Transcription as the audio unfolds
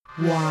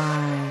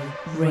Why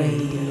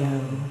Radio.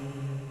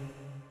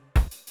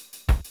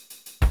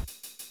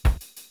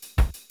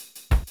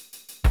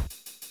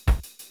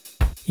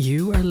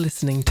 You are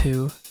listening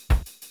to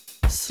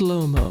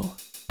Slow Mo.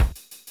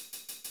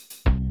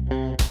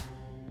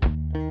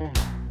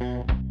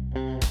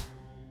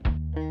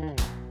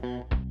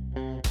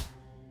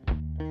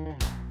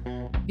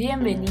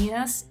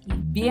 Bienvenidas y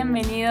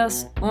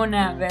bienvenidos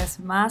una vez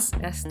más.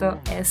 Esto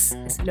es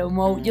Slow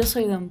Mo. Yo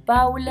soy Don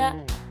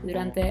Paula.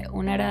 Durante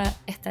una hora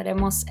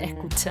estaremos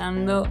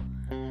escuchando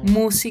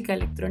música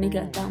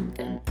electrónica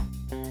downtempo.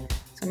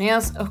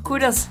 Sonidos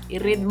oscuros y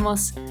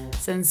ritmos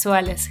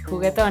sensuales,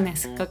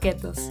 juguetones,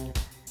 coquetos.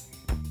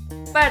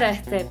 Para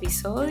este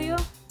episodio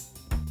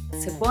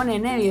se pone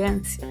en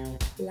evidencia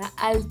la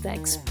alta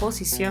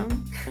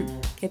exposición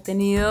que he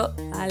tenido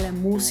a la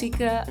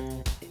música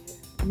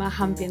más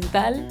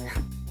ambiental,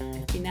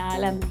 destinada a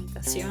la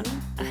meditación,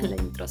 a la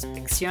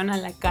introspección, a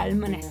la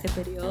calma en este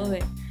periodo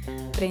de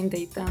 30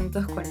 y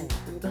tantos, 40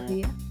 y tantos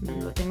días, no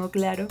lo tengo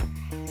claro.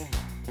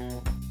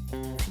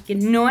 Así que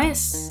no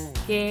es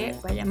que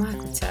vayamos a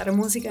escuchar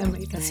música de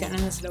meditación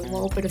en el slow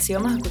mo, pero sí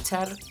vamos a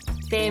escuchar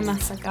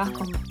temas sacados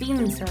con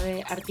pinza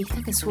de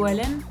artistas que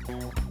suelen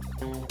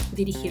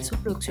dirigir sus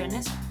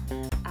producciones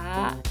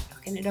a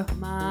los géneros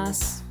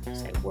más, no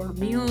sé, world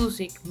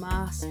music,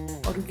 más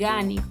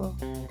orgánico.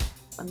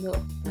 Cuando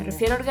me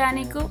refiero a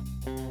orgánico,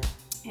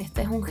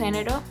 este es un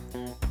género,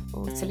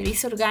 o se le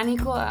dice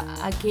orgánico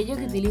a aquello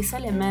que utiliza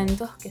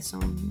elementos que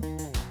son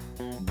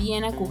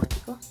bien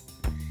acústicos.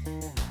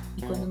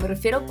 Y cuando me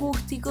refiero a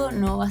acústico,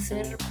 no va a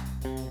ser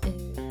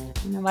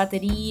una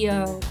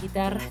batería o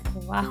guitarras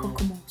o bajos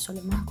como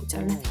solemos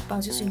escuchar en este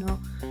espacio, sino,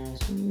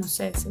 no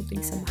sé, se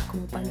utilizan más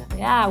como palos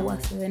de agua,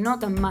 se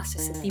denotan más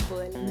ese tipo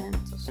de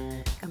elementos.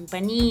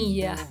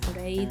 Campanillas, por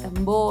ahí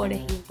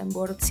tambores, y el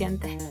tambor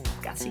sientes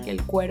casi que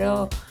el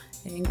cuero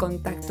en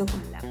contacto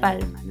con la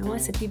palma, ¿no?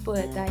 Ese tipo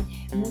de detalles,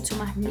 es mucho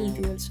más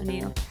nítido el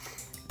sonido.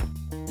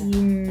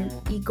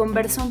 Y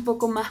conversa un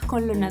poco más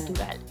con lo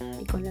natural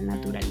y con la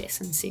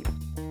naturaleza en sí.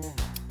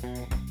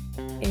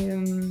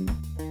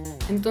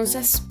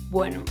 Entonces,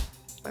 bueno,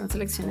 fueron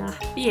seleccionadas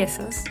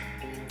piezas.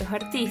 Estos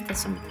artistas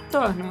son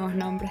todos nuevos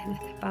nombres en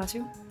este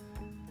espacio.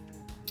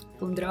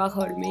 Fue un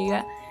trabajo de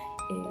hormiga.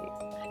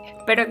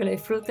 Espero que lo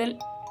disfruten.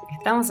 Lo que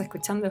estamos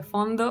escuchando de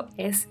fondo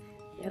es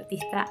el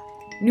artista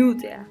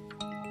Nutea,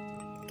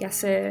 que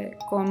hace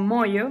con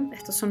Moyo.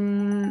 Estos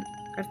son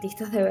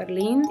artistas de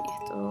Berlín.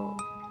 Esto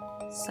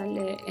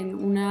sale en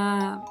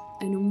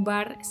un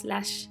bar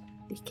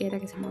 /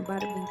 disquera que se llama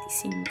Bar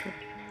 25.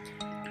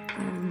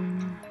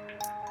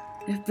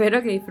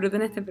 Espero que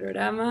disfruten este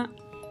programa.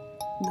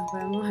 Nos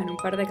vemos en un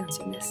par de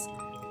canciones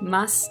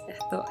más.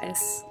 Esto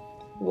es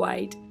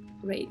White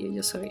Radio.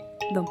 Yo soy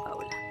Don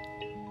Paula.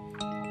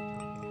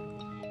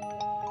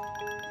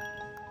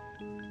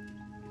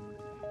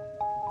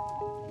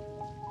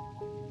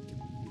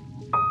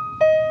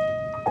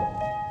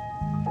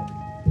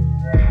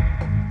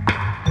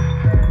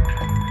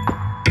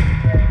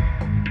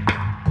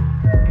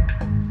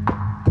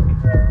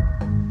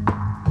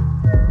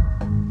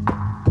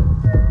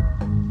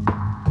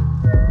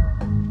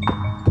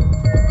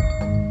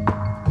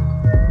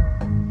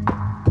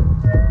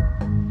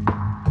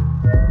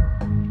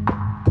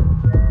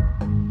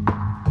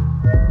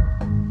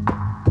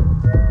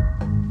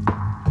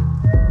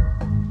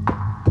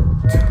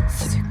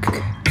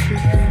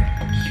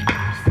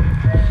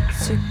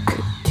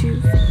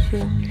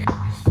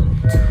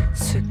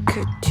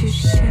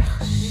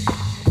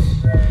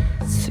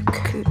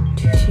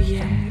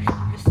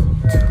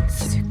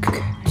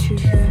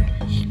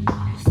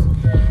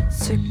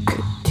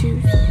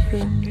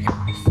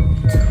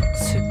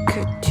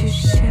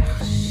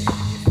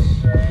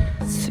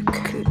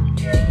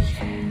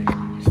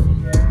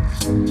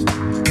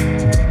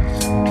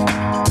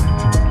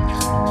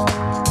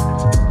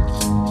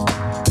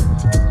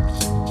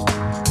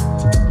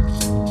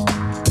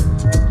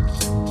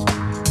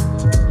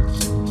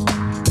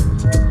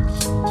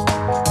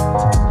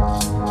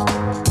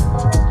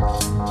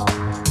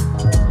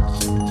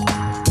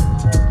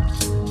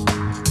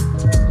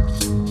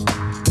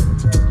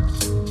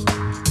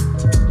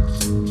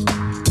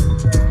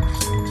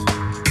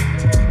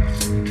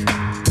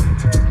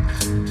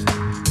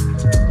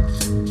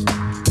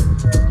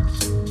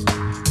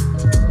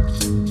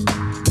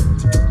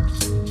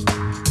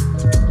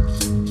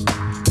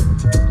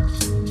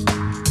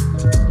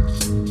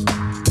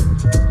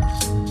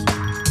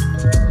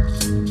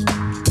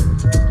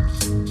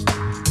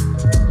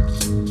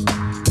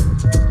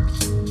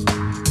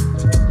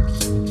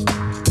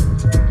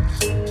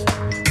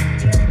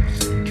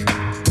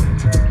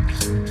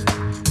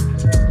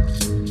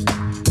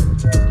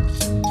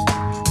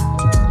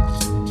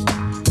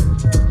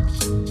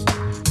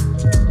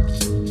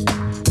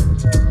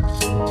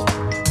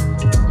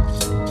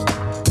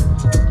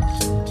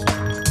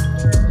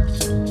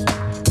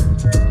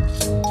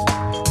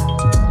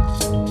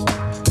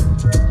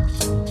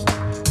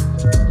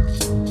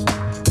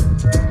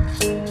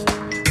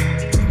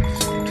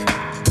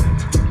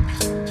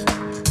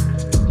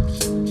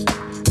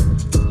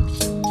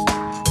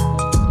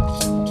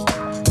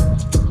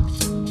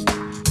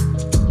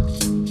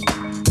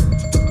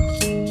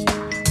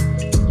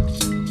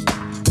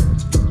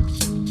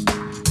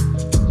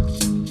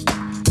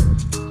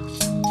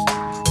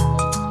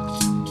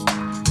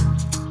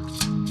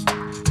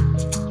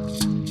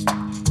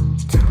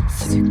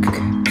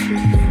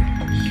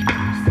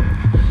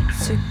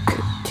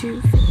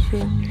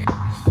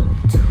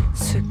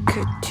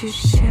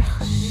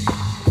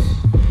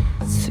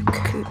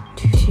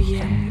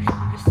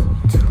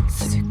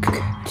 ce que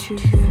tu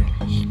veux,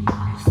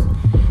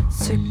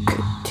 ce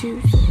que tu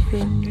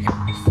fais,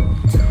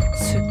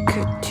 ce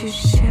que tu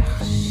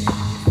cherches,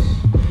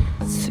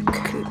 ce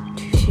que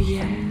tu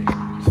aimes,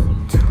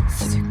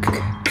 ce que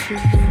tu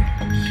veux,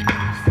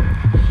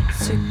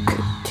 ce que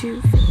tu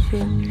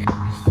fais,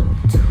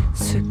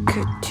 ce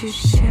que tu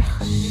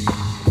cherches,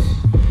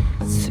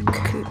 ce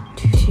que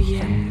tu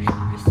aimes,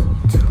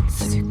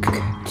 ce que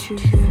tu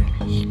veux,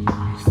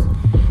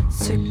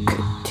 ce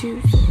que tu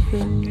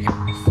fais,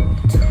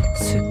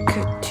 ce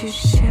que tu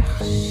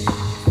cherches,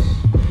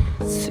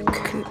 ce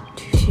que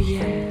tu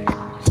aimes.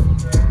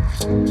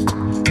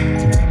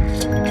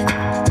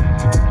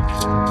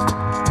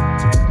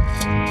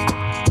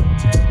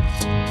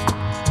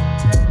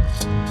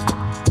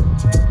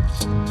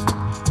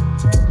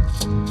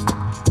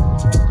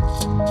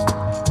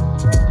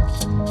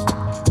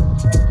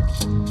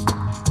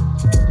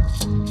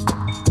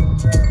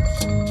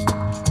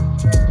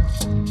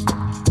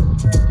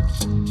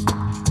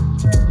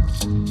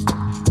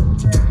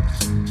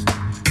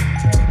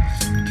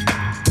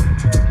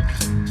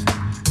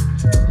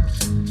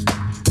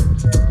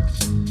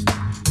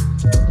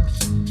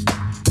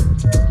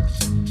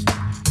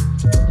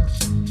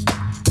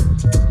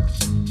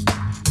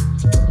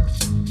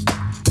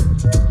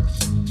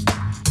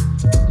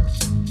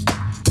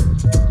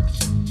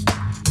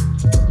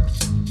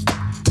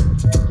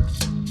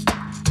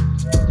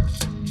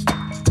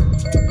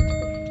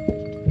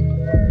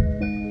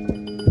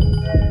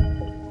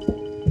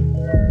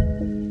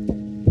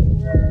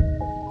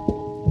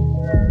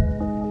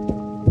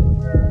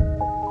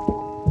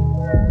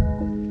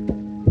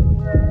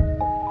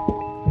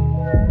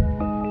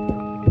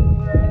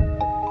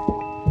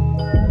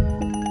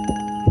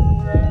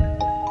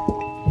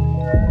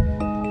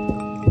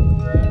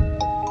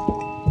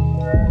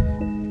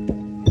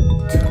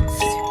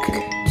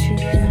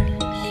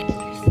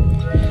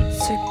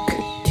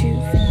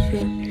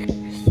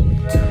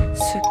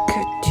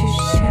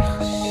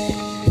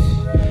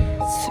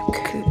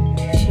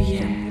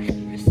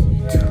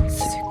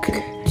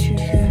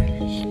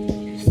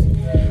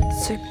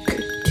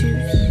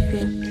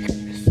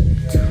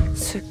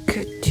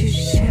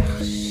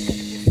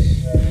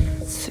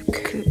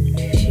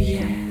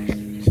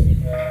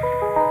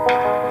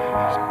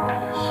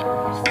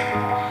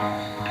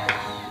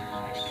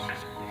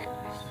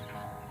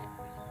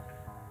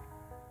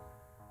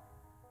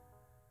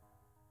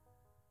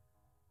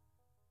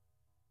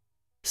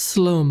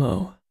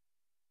 Slow-mo.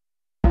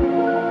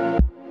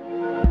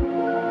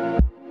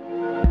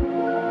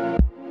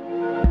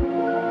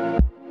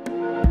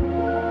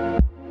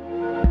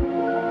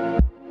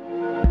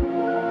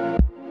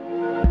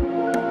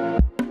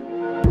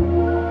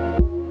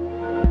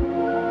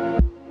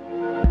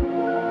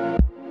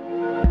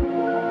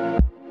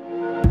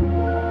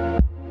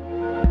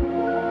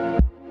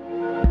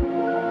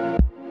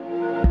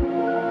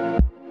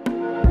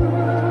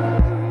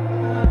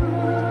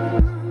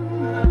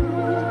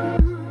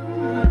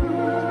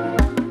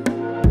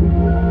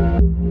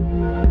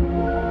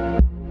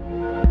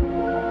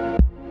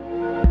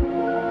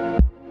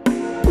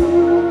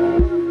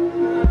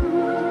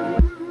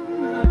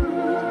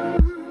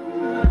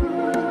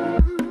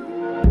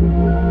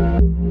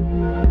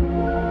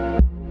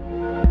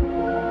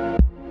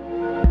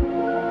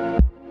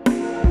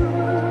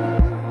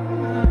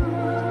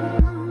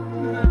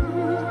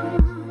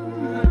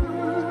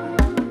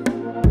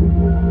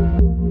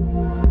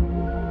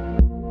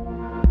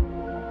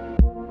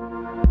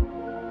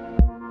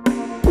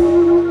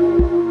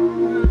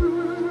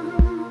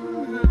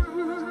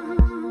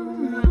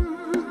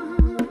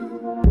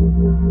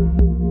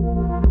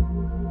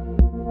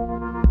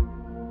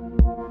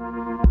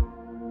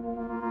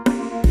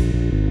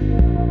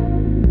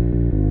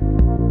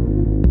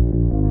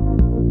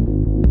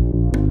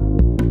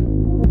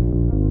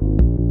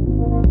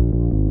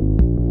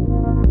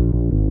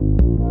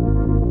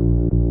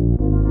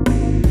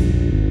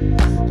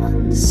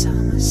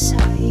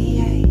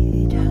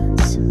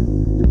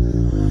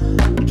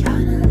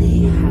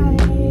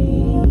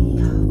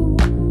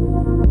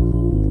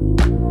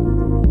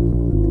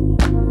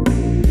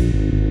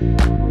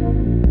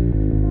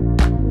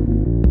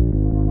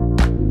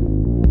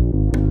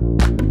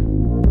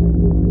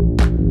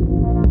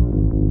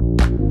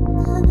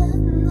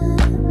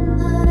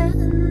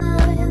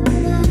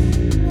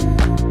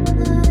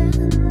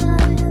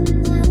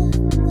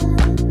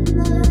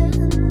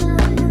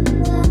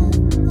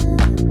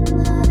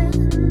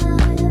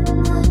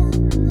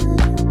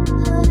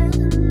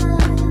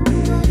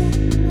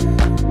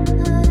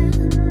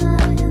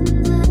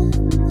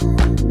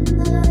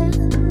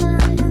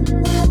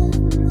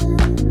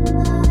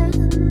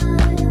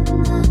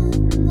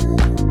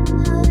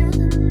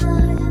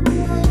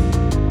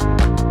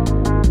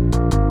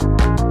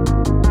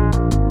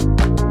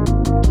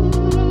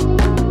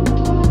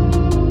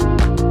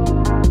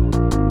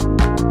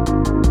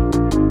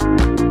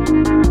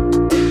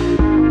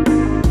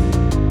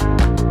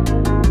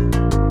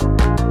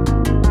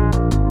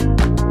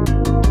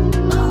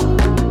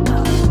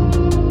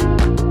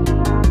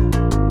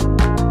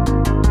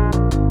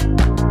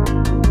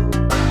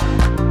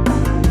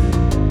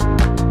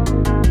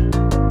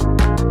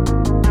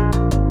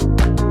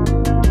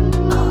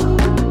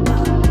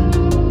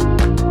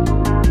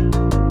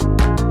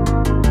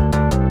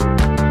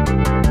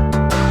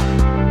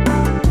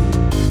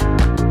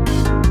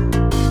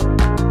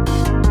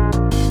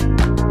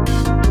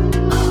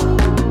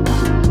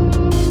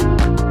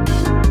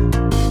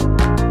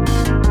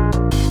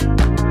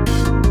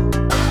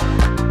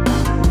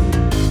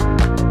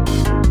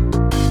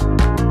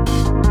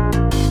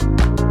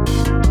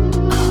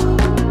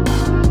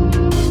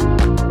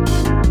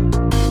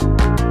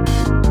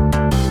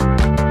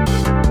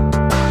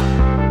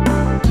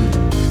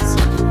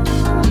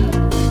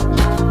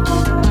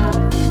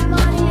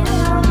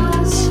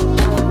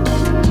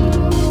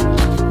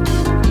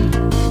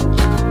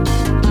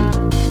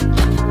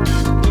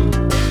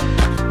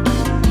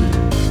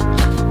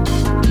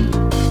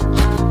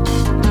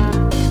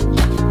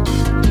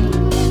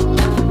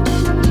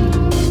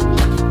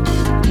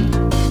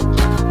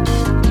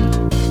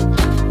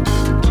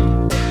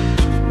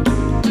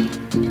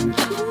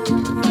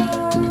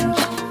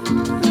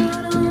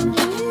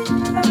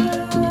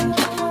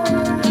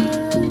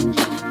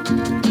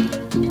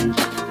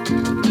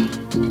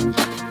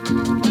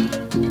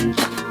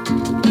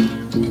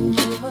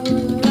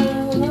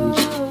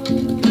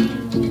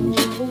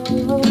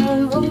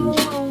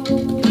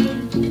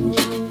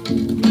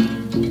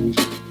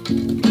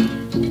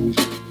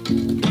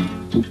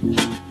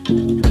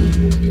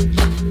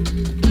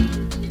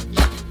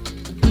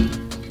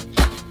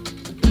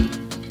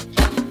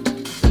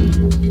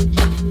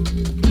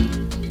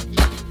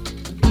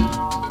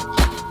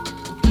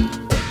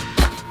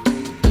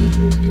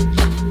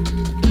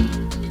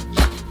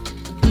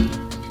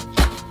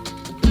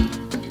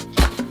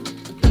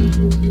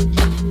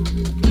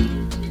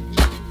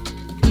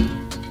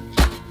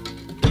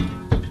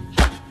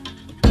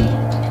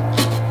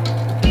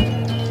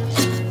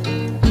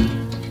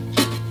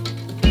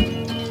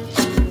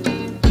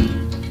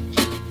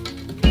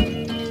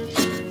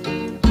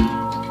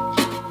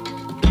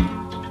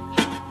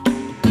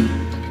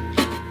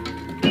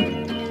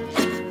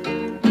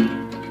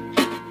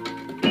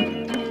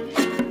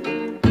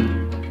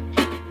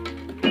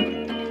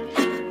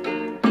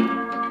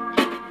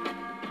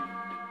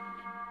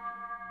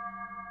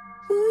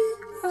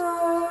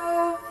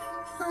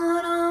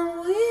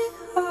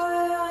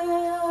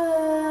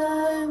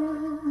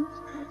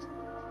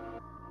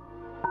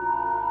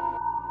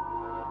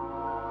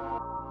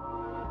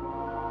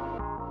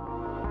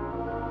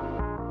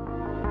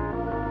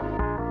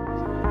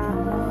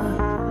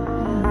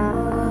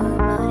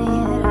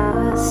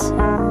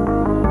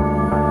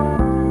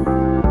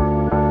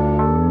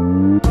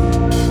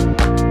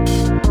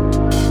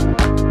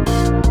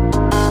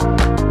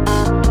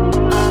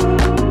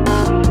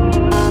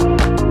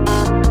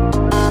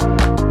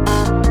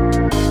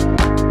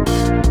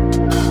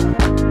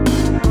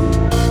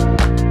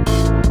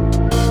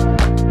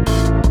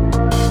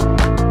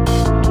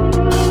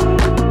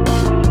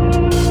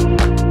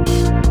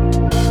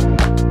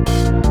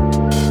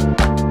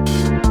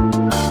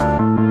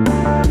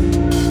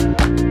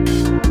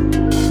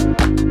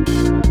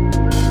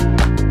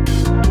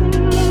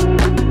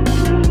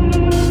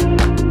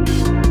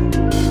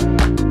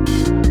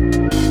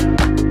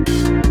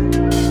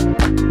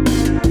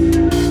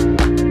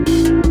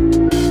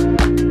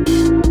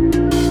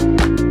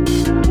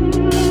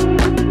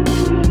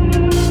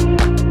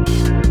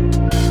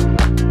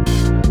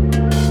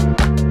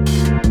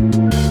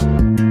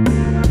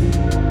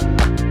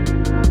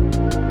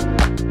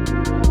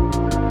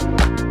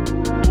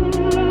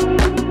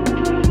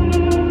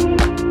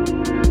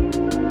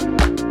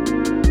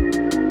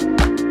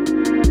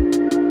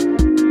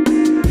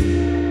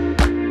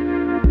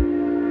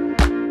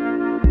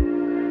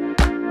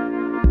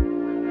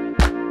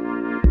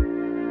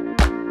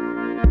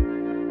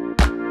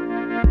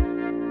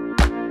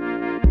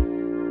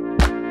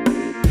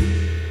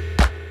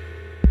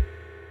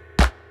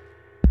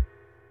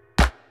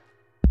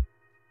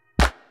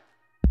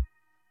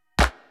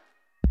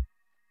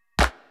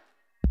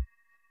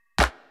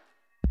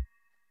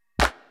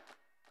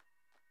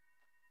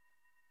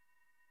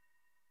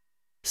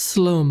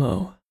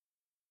 Slow-mo.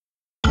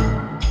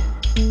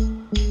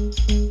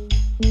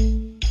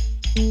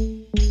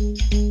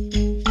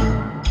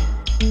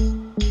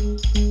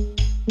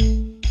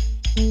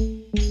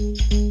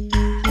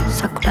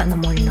桜の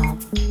森の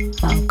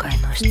満開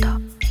の下、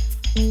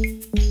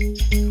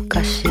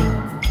昔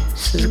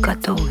鈴鹿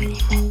峠にも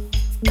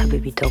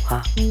旅人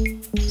が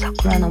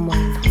桜の森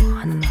の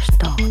花の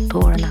下を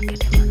通らなけれ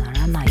ばな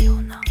らないよ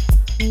うな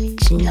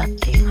道になっ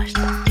ていまし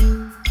た。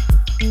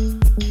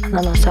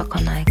花の咲か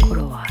ない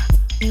頃は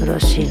よろ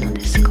しいの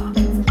ですが、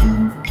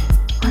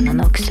花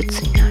の季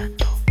節になる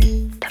と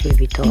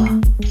旅人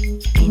は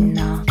みん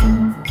な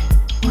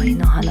森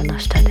の花の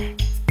下で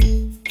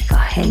気が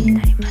変に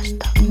なりまし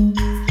た。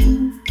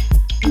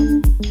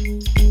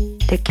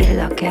できる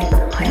だけ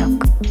早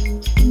く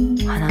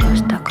花の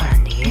下から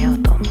逃げよう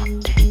と思っ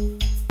て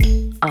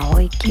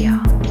青い木や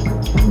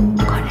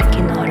枯れ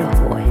木のある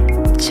方へ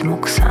一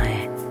目散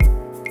へ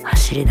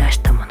走り出し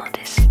たもの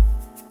です。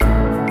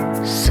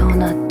そう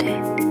なって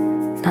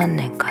何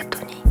年か後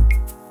に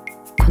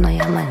この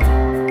山に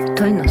一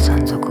人の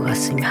山賊が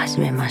住み始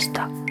めまし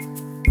た。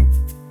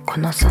こ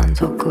の山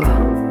賊は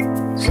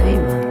随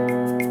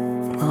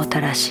分無た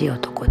らしい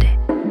男で、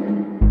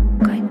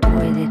街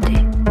頭へ出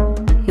て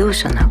容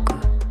赦なく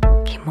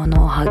着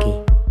物を剥ぎ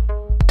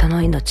人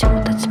の命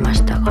も絶ちま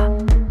したが、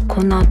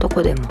こんな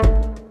男でも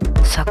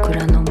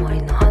桜の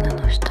森の花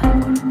の下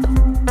に来る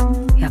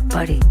とやっ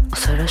ぱり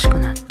恐ろしく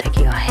なって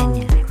気が変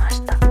になりま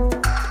した。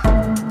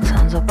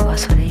山賊は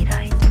それ以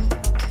来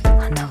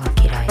花が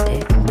嫌い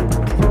で、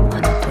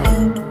花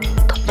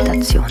と飛び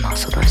立つような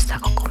恐ろしさ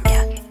がこみ上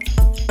げ、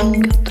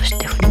ぎょっとし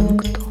て振り向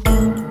くと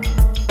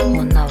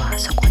女は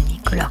そこにい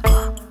くらか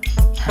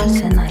やる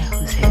せない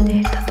風情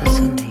で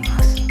佇んでい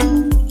ます。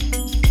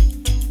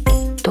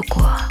男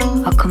は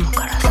悪夢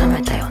から覚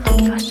めたような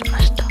気がしま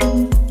した。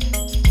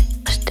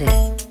そして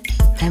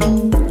目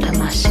も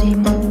魂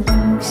も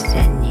自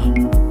然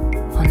に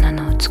女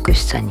の美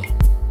しさに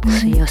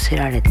吸い寄せ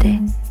られて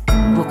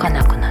動か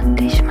なくなっ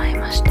てしまい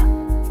ました。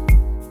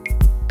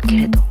け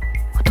れど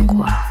男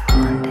は不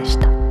安でし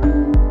た。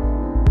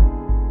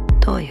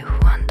どういう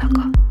不安だ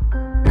か、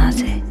な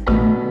ぜ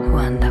不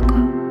安だか、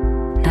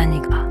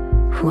何が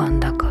不安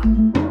だか、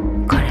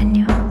彼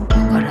には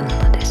分からぬ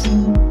のです。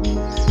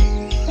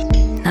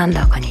なん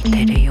だか似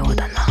ているよう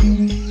だな、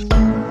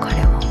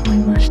彼は思い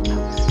ました。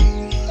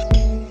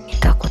似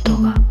たこと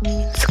がい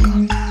つか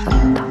あ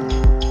った。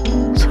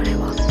それ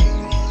は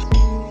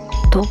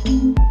と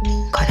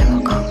彼は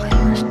考え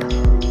ました。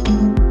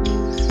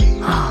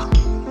ああ、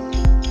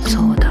そ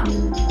うだ。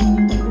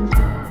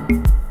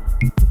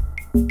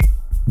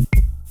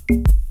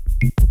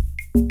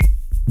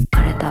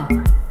あれだ。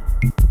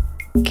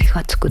気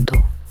がつくと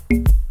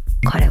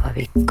彼は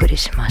びっくり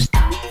しまし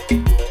た。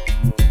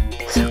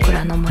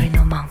桜の森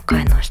の満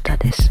開の下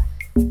です。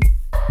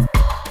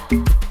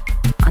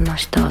あの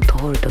下を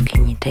通るとき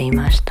に似てい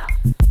ました。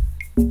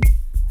ど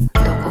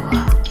こ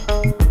が、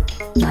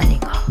何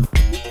が、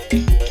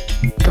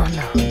どん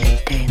な風に似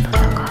ているのだ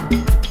か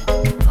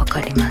わ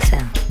かりませ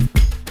ん。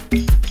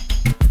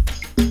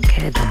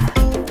けれども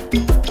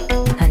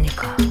何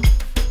か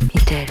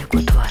似ているこ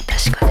とは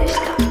確かでし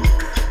た。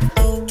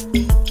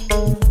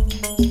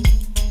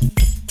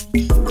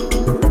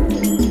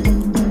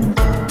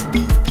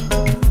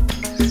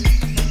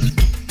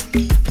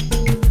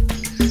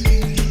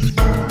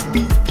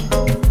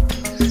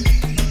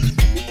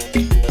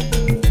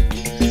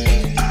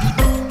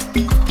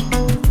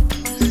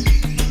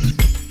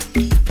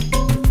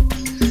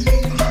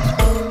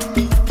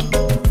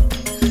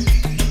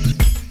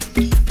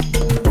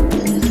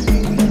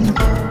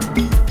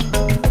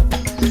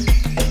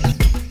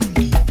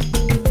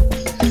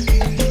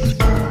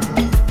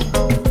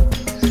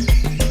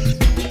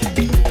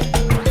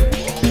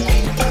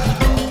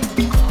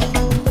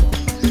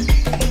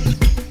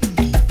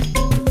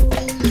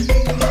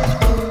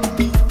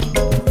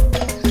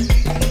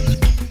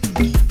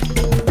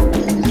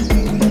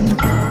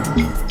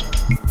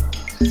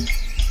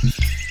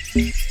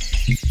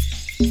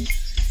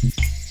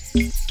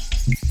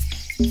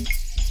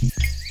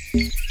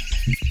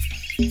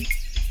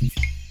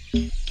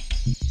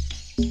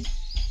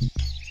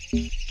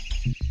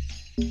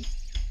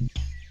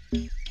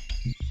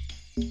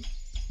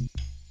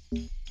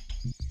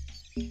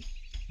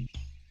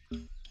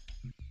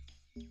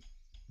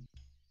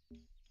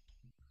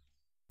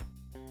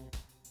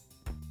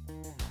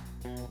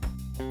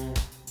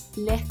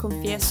Les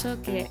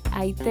confieso que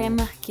hay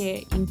temas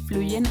que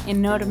influyen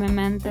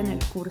enormemente en el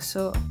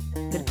curso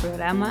del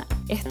programa.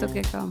 Esto que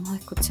acabamos de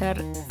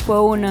escuchar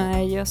fue uno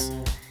de ellos.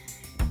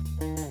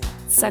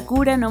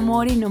 Sakura no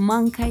Mori no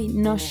Mankai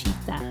no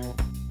Shita.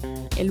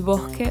 El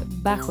bosque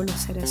bajo los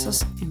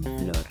cerezos en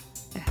flor.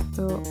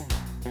 Esto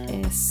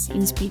es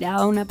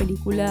inspirado en una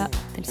película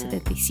del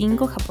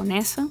 75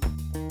 japonesa.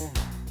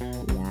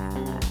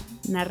 La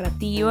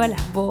narrativa,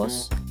 la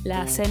voz,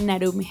 la hace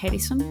Narumi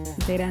Harrison,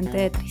 integrante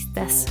de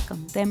Tristesse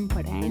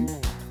Contemporaine,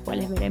 los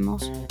cuales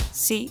veremos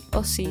sí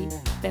o sí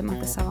temas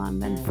de esa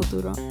banda en el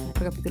futuro, en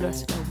otro capítulo de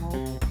Slow Mo.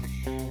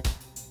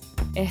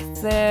 Es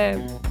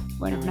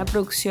una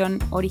producción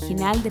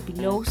original de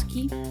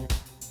Pilowski,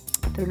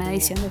 pero una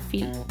edición de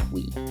Phil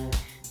Wee.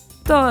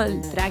 Todo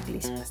el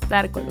tracklist va a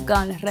estar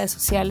colocado en las redes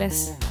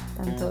sociales,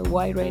 tanto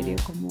de Y Radio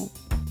como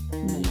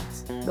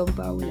mías, Don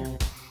Paula.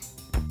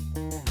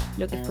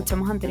 Lo que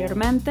escuchamos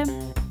anteriormente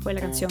fue la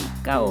canción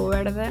Cabo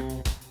Verde,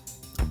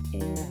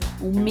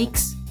 un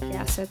mix que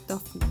hace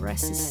Tough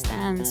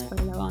Resistance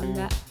para la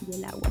banda y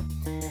el agua.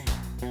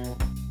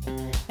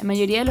 La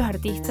mayoría de los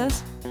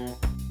artistas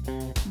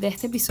de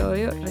este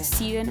episodio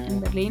residen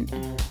en Berlín.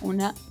 Es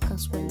una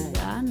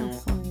casualidad, no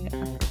fue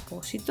a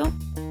propósito.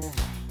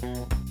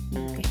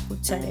 Lo que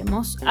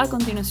escucharemos a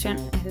continuación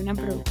es de una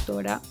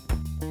productora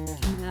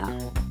que me da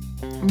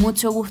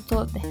mucho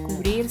gusto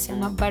descubrir, se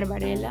llama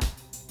Barbarella.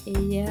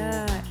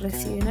 Ella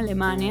reside en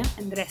Alemania,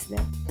 en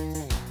Dresden,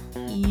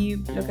 y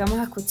lo que vamos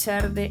a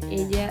escuchar de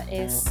ella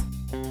es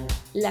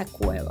La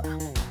Cueva.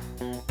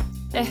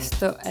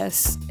 Esto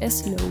es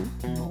Slow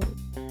Mo.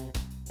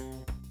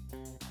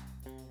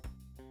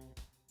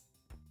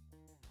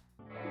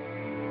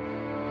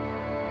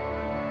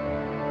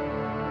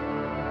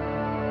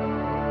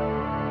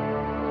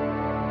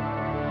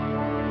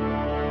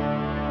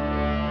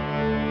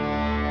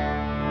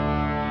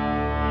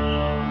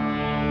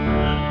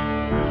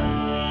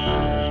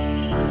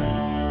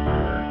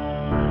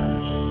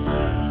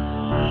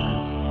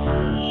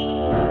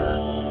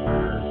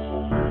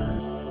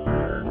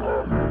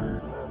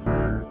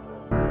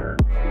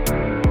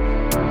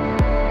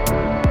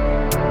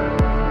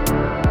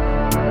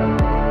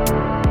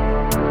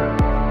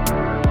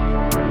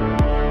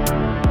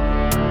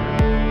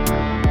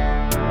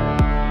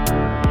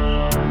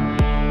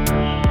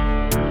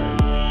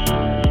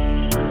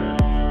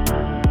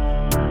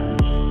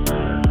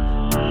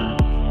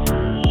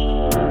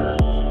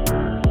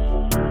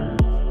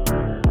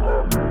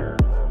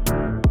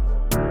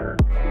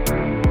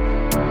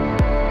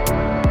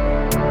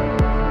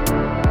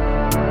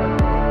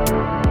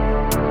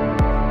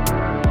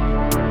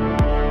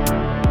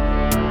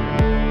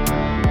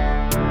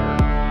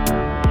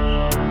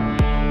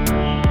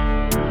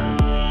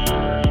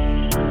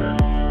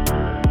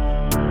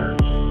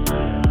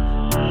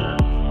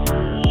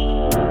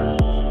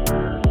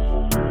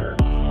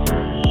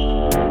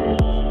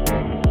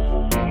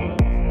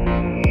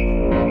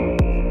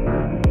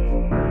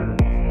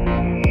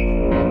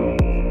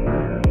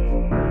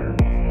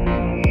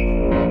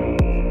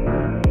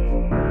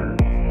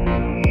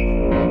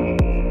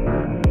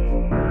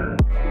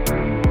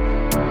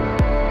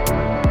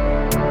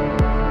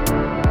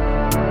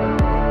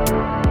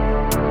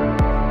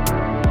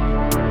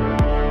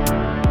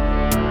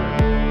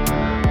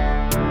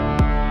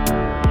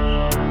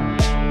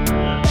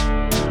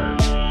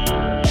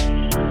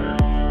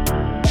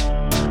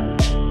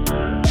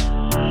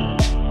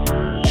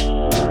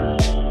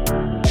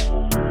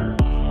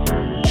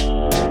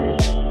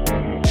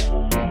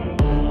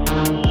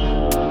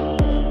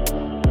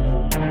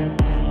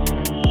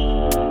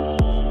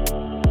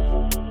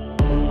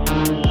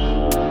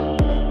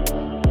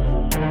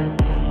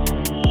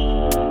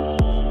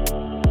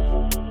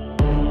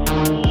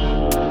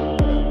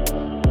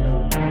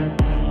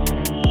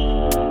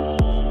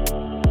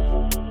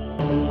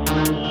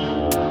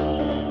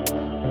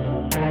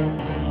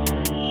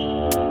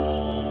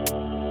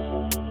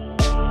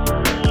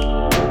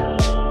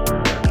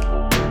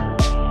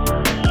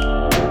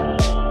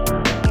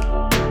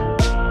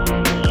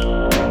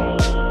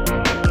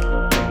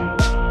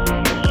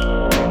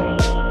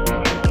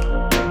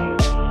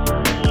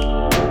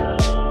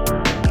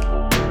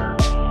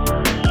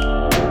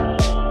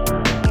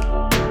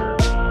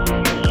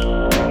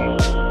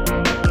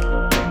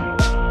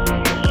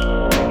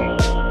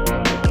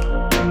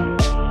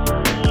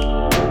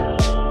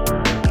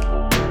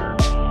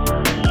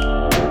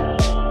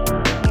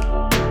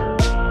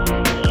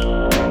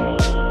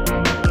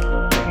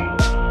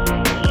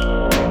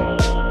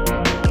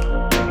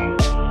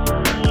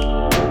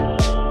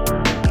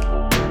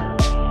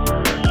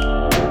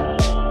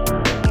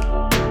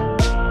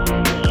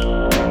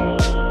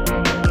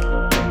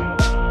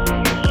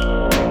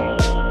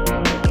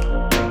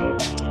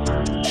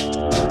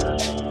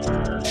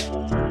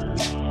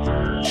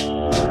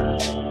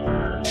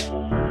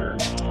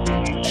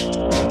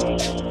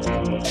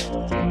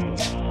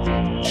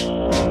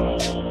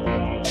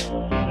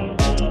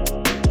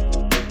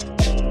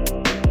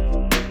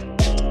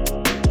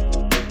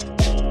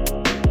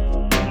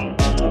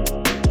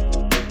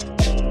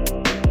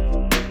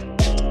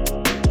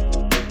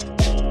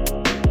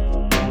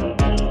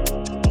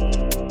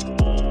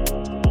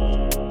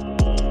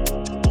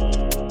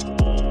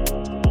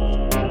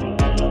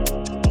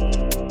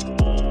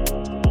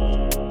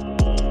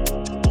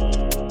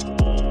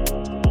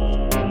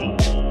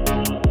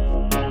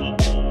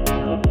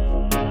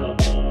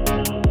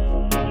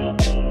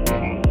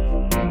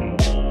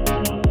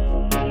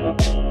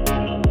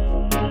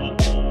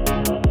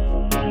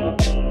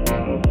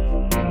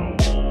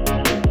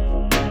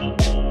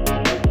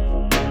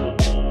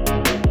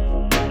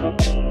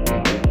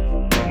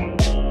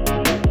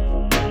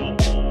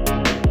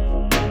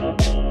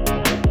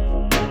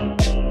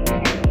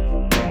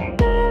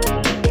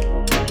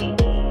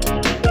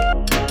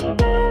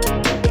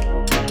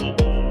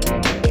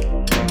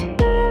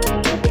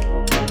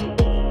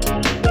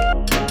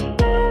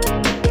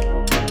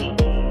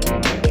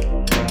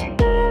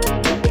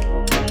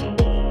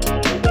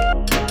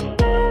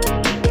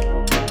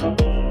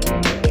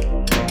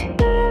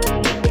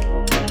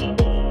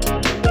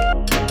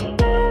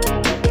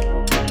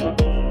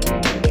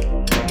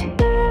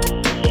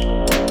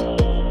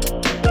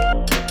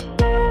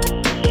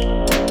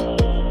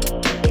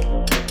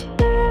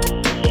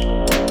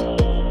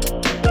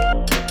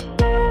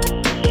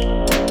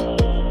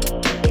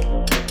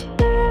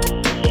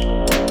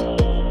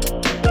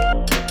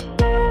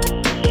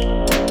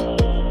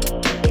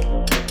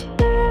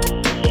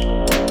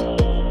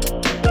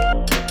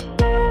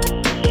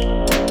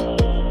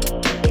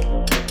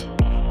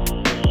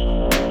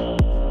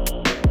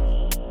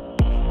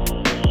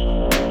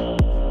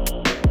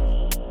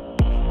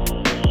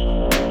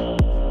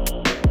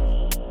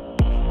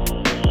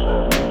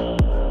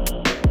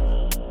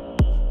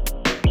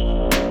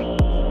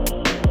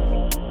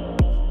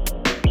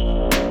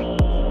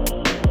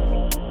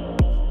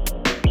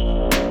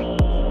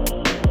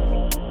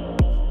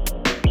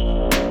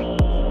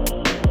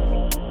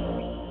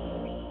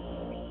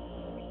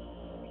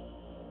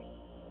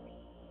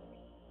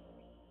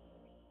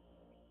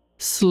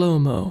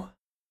 Slow-mo.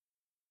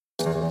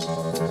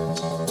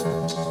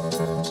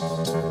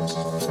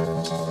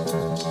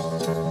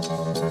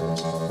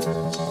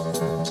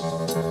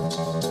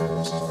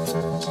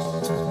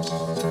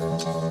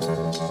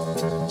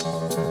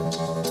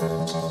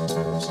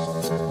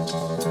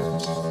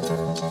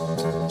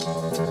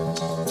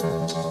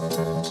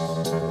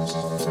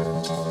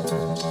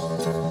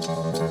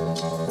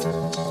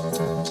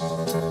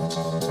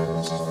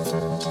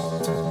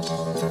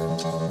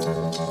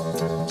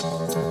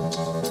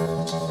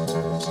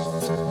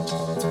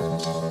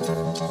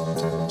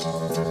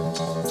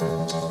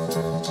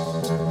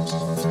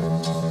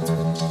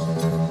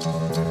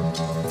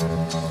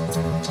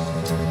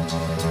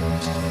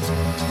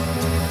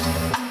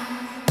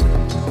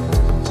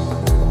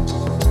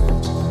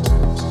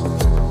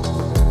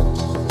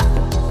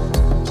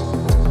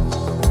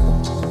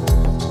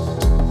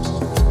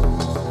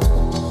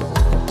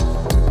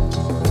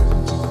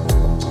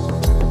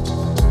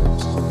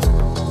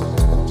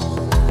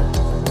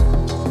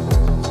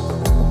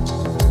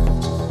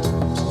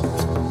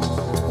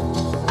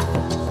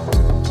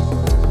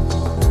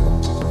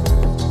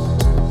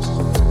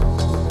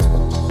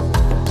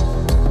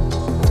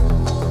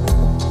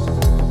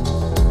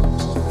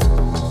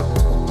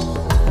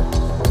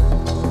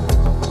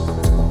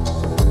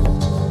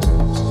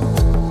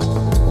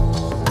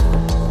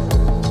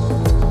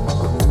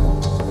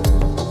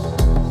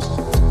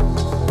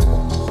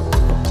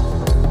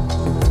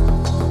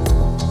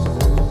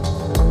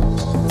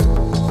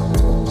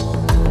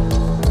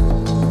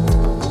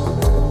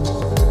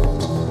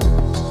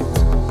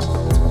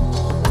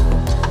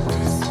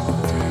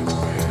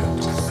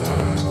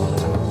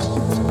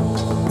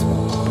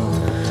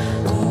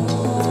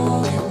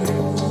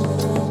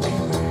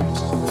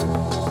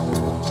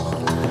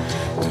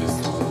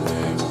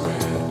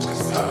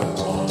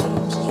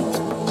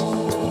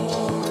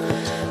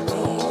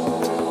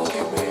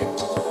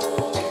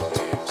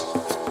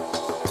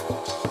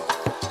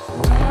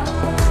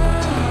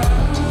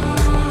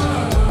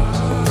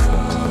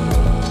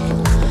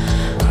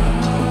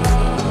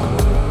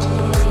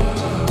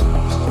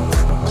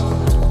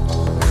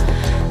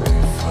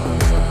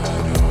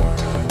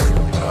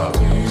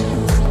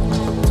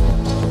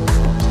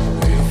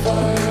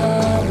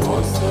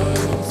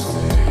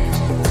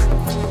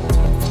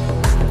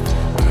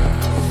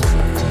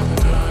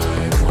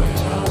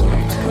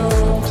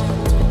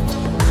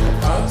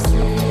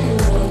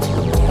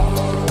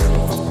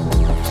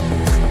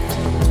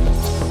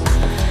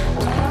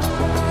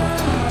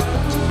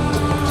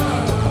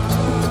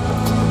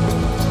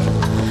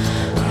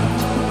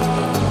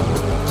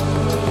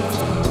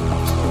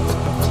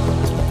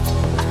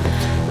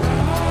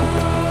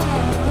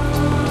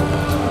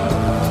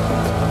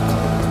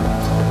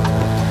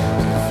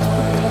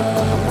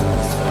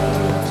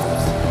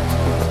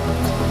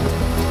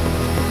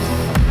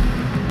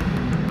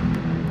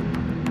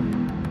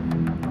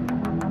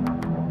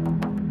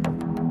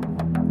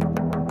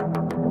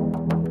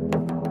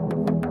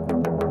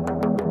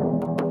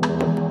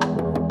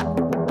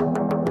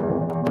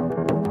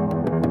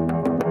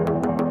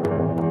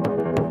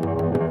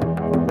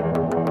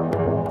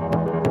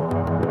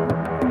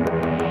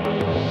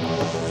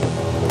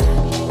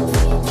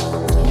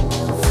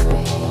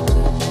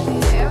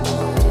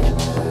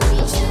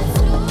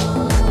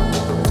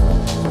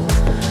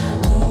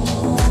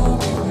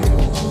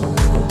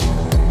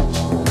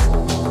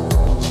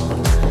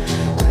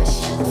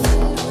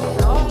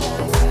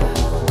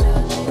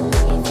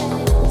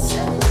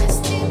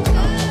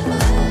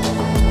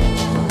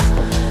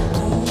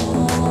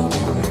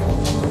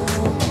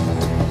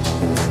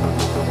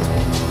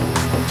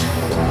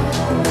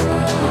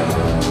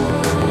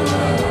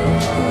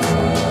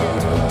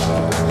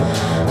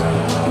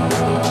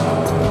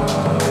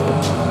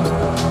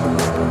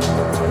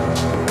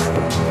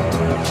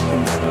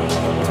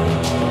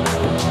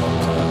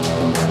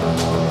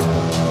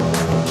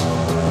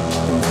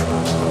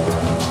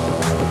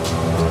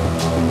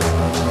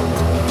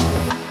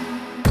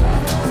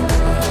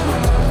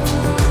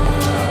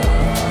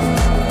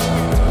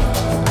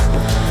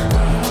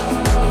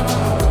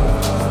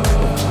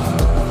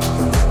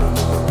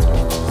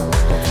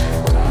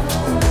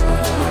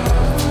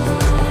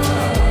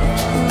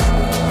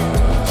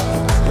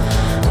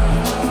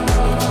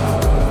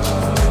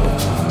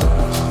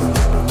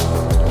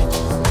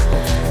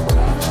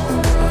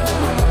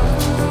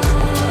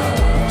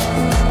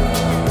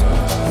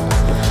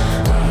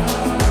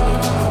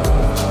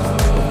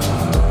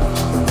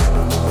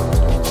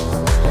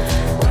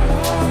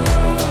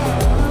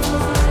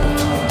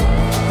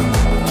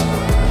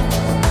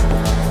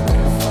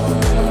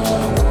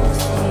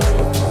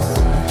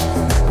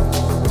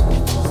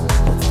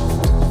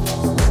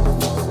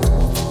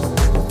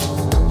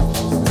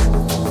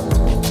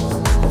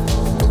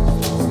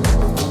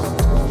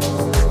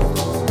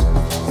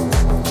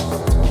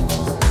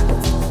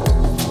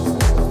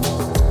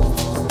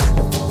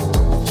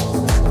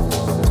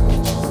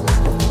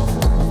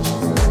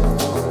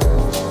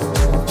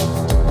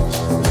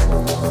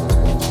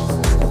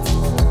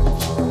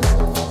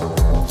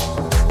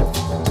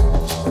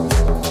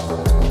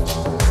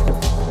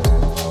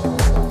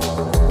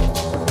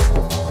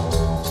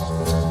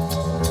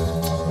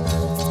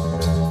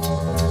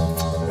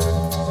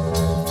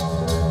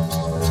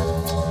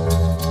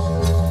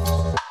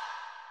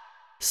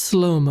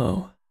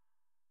 Slow-mo.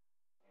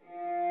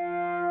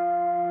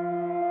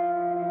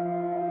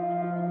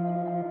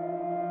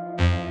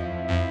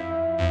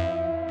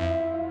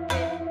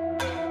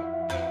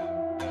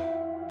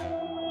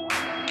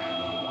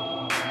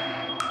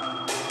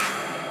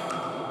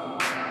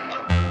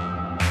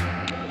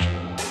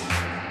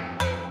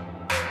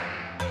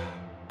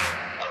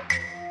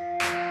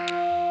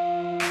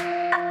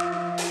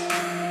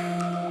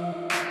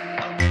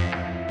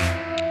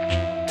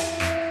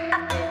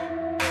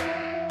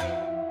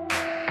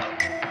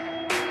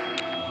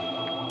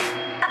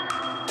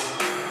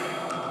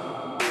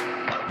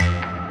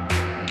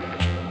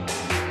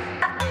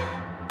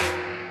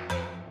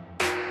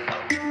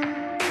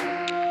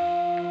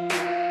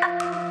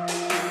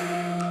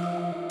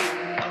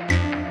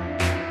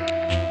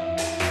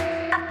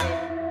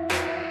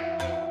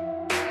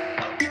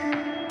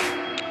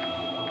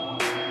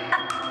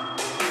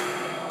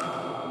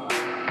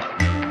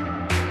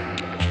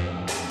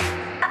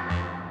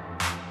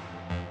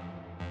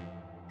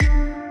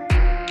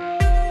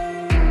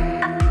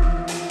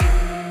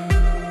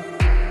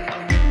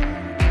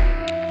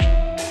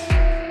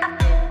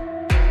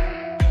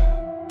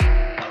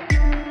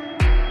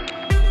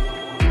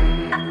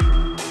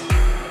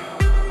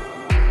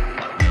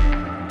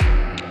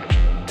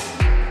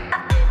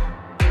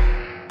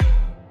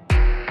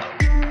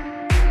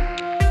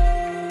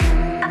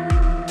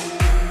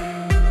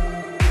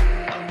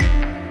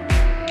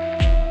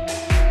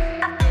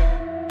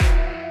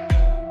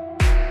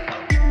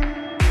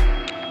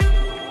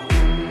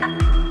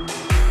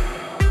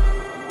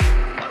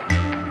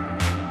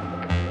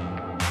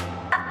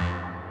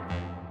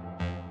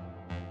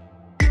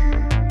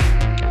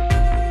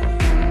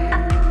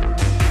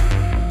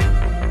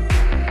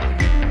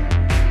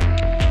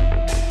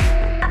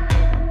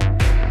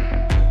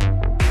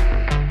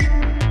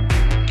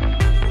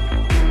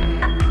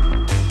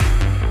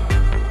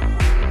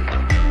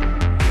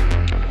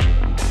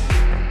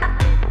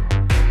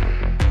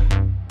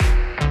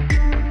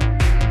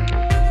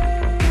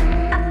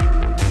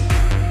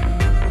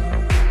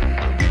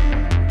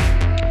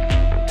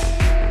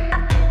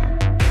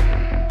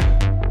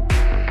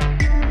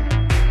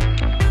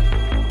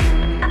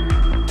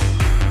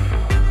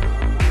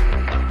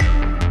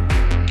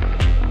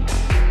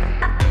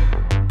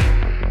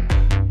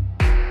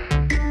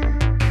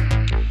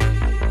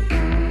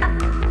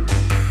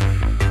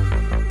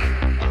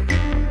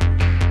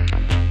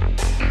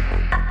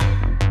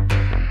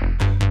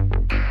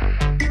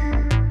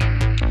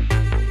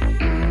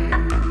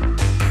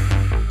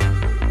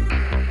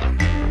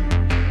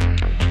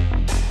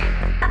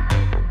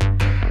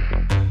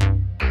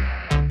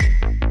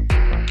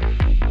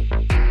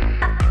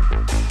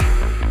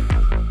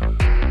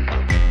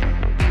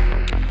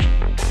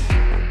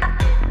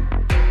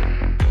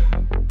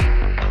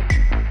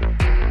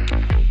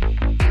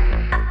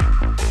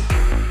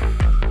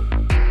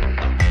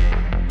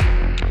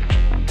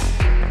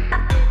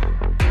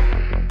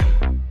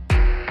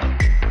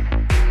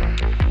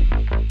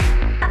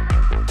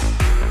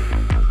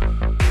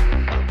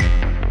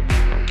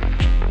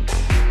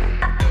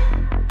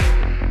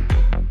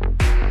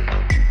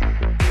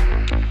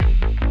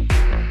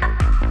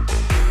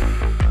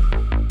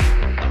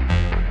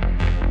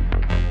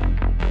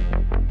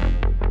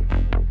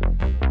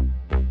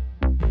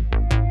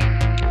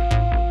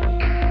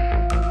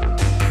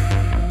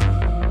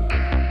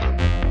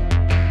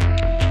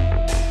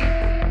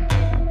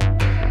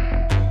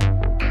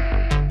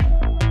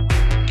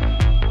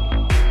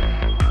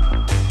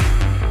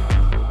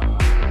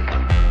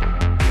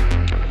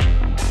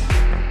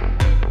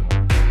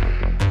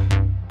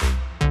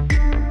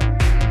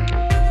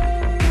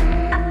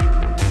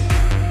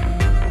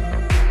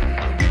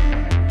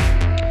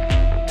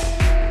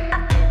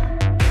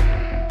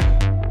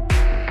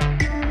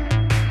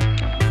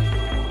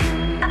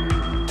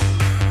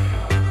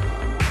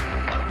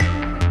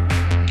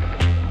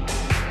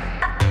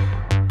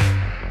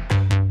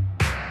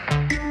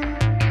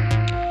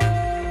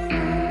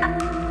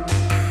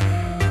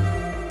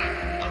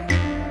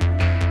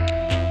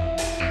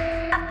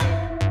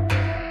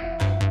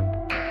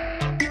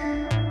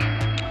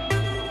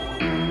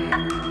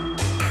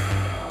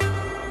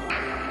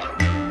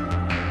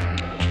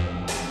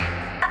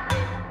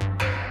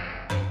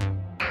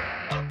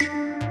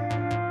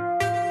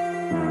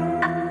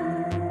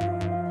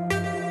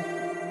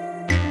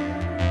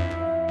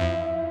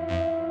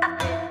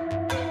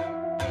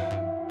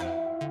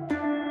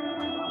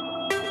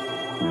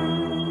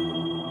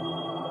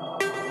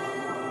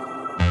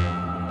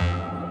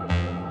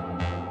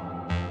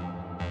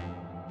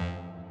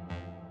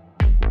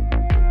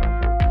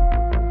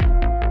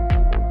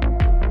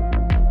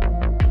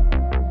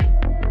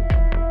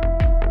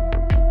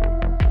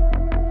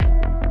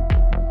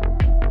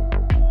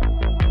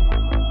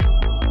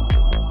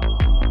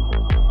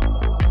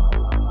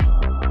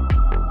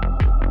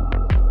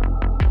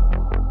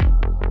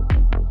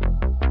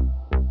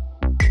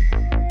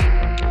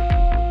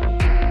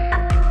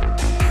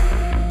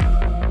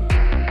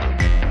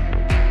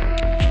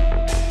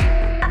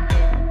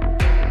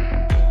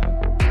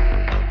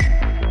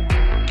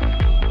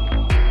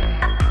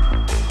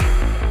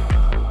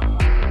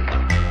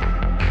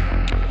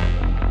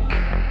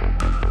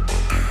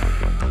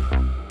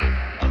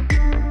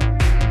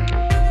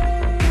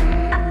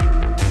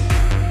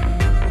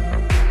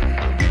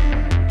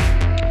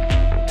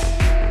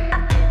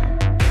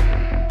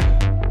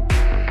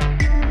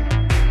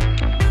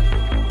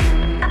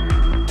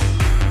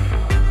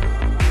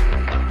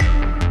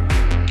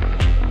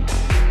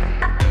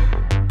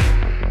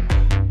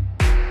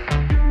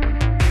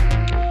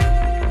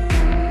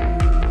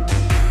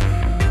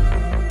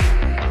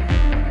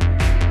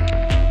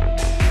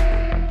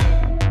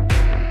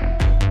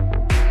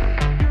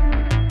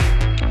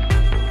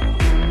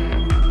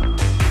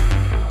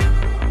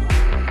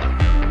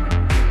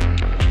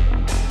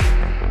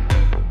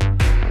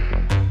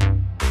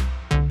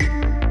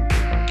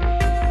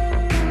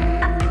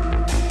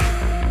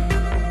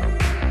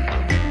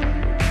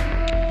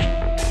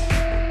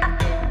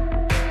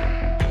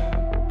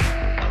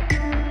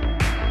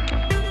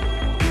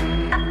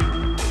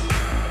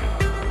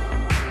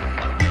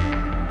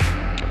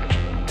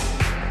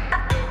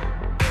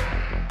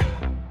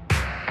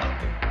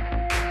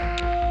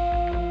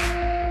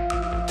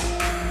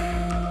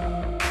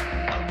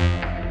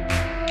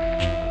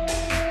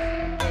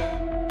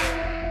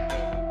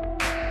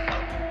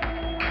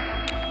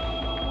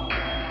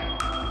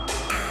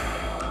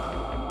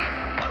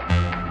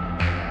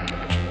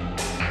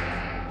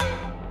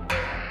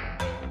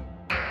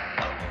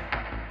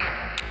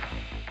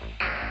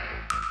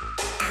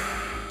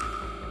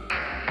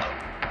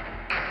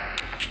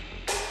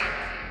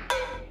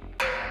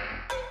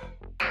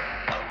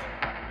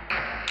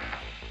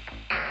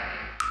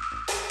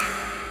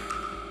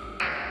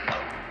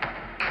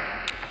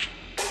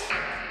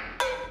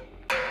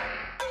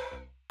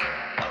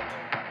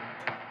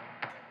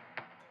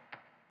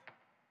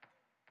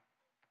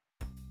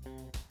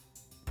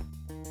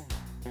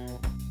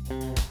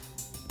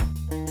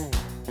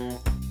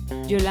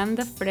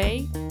 Yolanda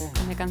Frey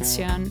con la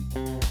canción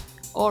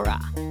Aura.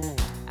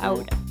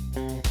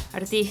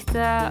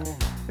 Artista,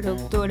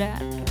 productora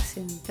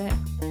residente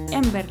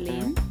en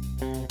Berlín.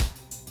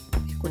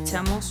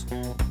 Escuchamos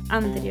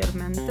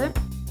anteriormente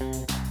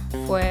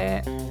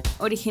fue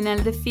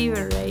original de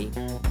Fever Ray,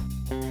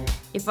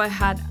 If I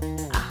Had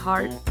a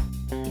Heart,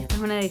 y esta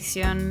es una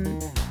edición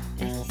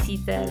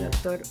exquisita del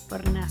Dr.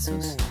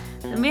 Parnassus,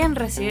 también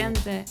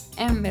residente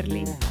en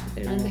Berlín.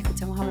 Anteriormente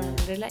escuchamos a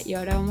Barbarella y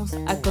ahora vamos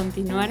a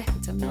continuar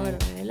escuchando a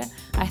Barbarella,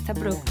 a esta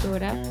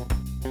productora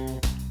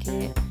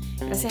que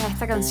gracias a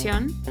esta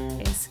canción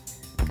es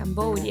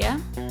Cambodia.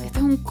 Este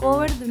es un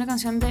cover de una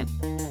canción de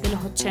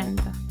los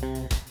 80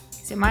 que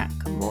se llama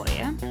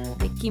Cambodia,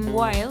 de Kim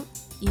Wilde,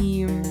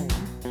 y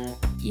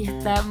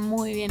está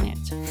muy bien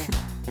hecho.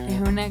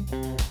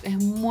 Es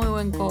un muy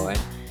buen cover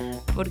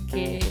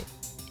porque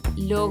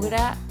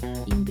logra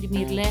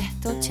imprimirle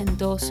esto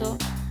ochentoso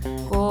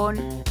con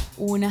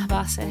unas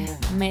bases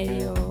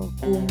medio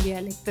cumbia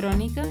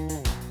electrónica,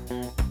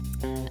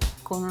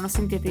 con unos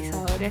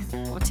sintetizadores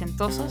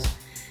ochentosos.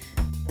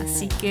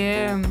 Así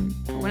que,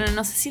 bueno,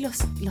 no sé si los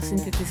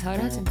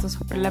sintetizadores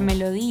ochentosos, pero la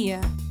melodía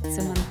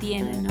se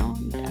mantiene, ¿no?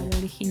 Al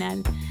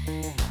original.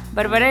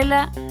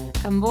 Barbarella,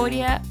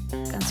 Cambodia,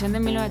 canción de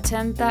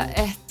 1980.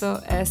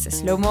 Esto es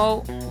Slow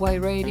Mo, White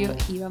Radio,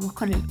 y vamos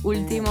con el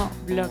último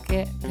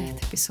bloque de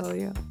este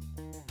episodio.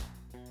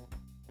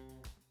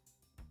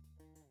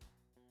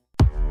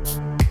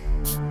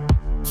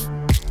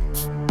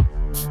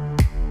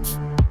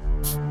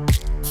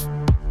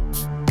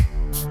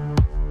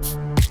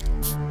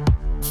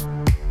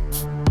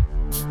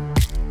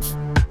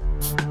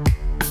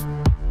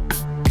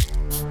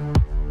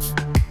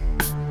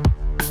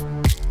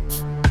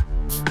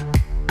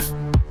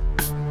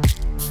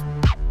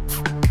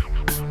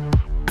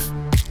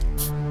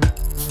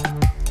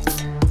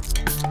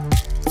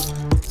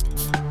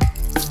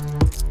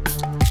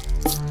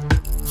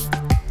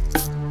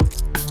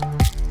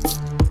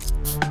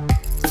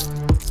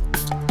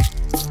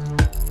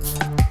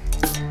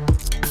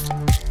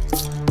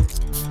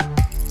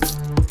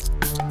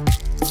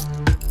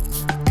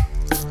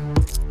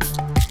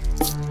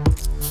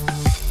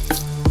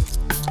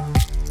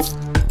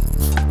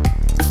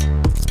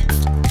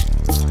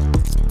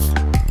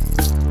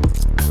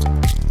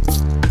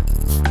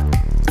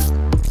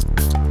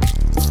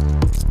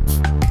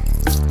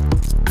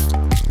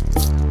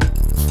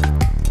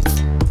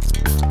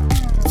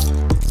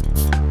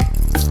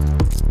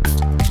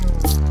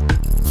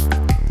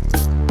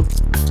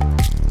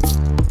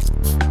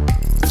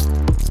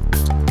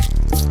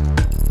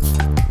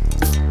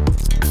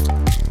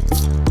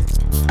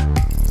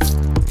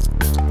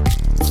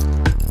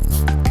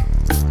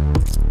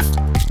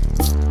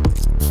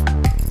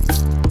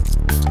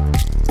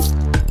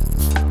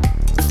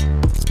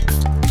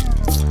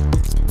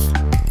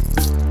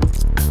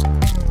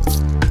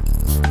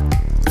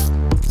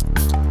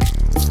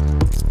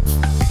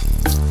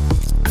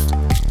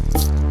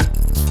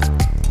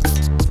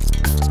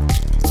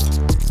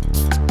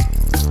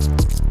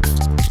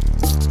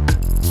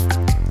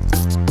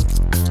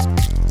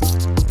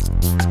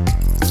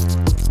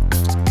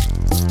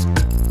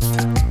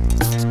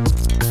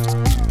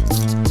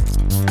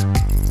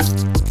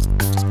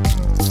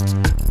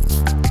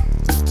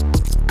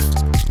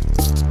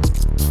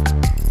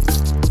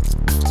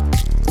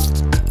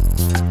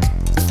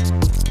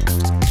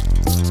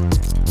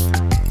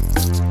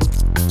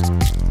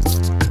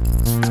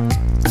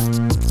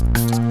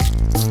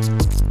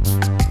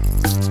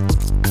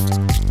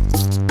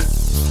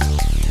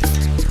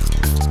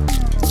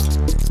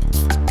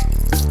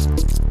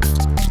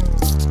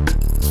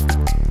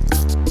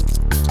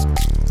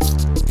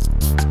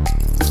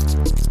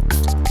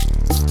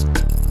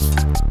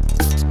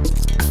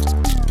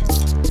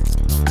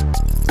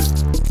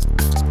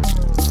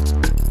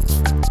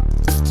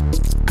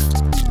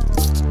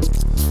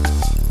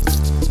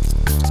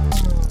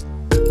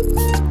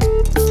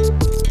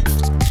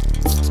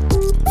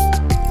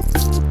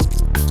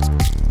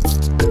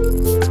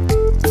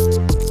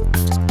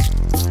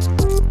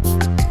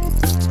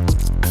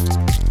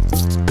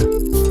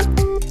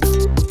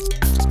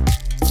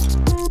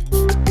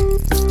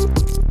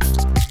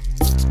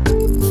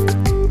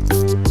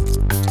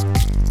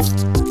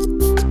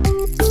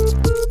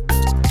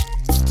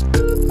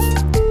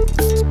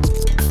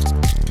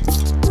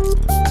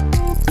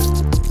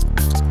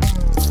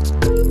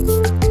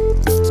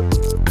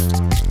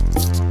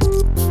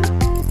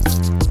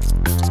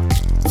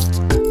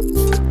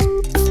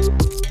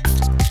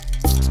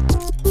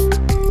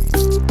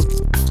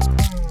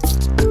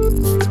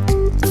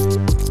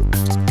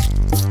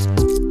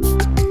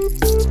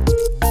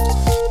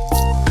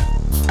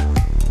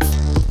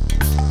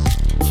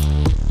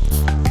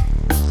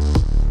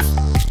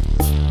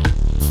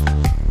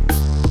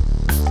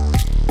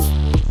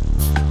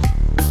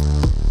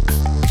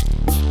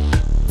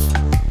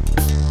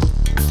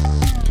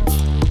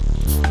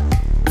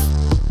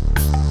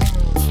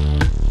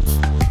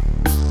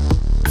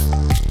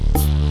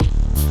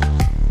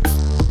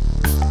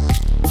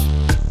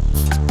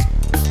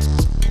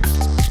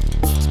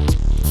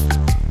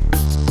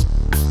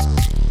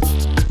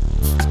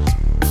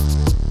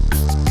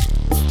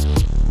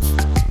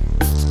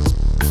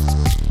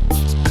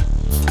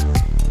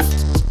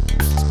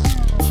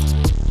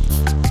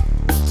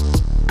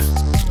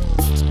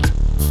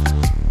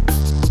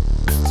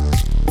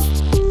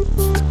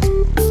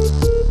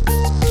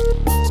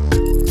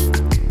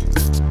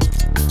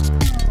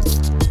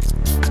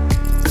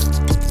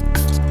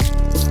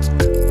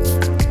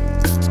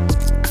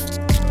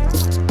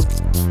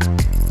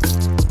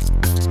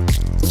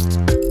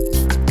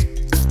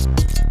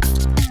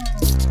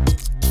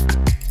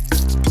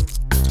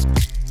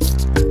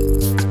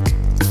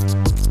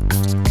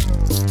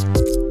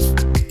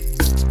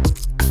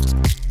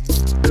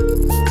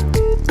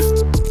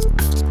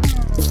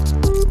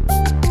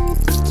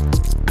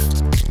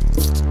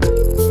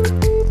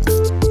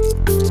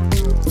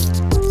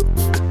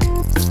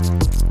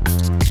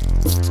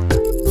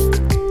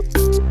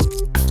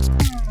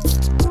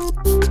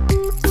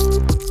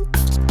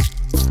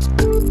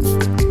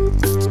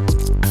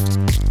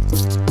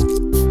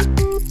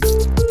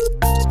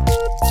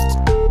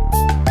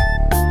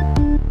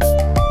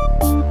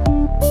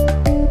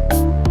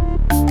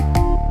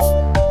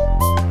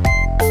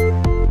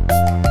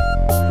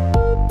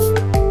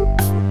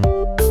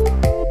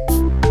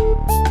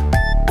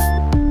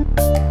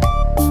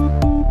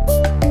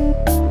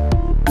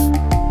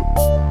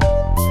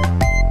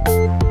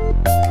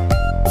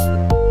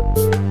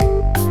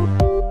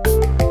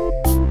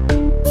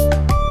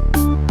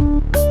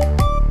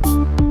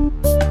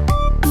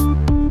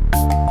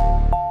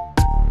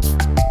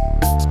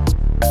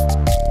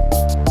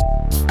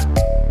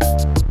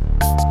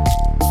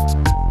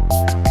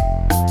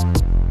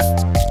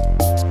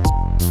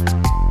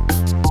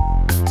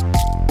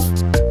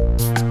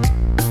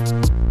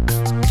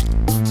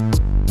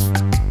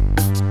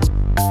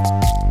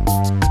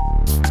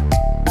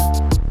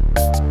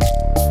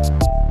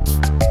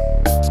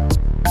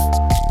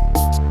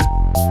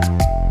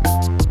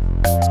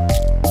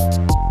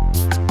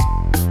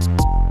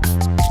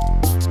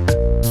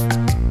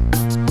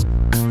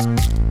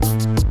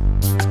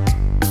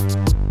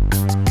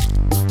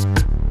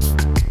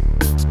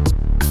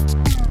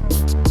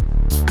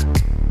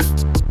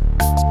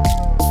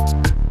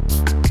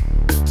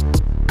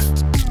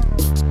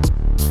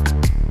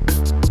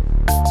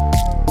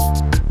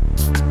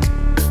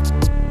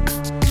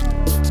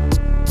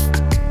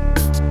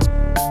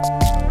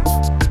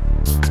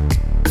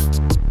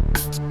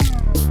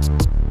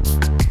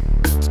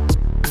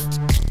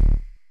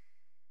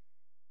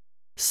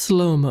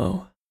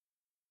 Slow-mo.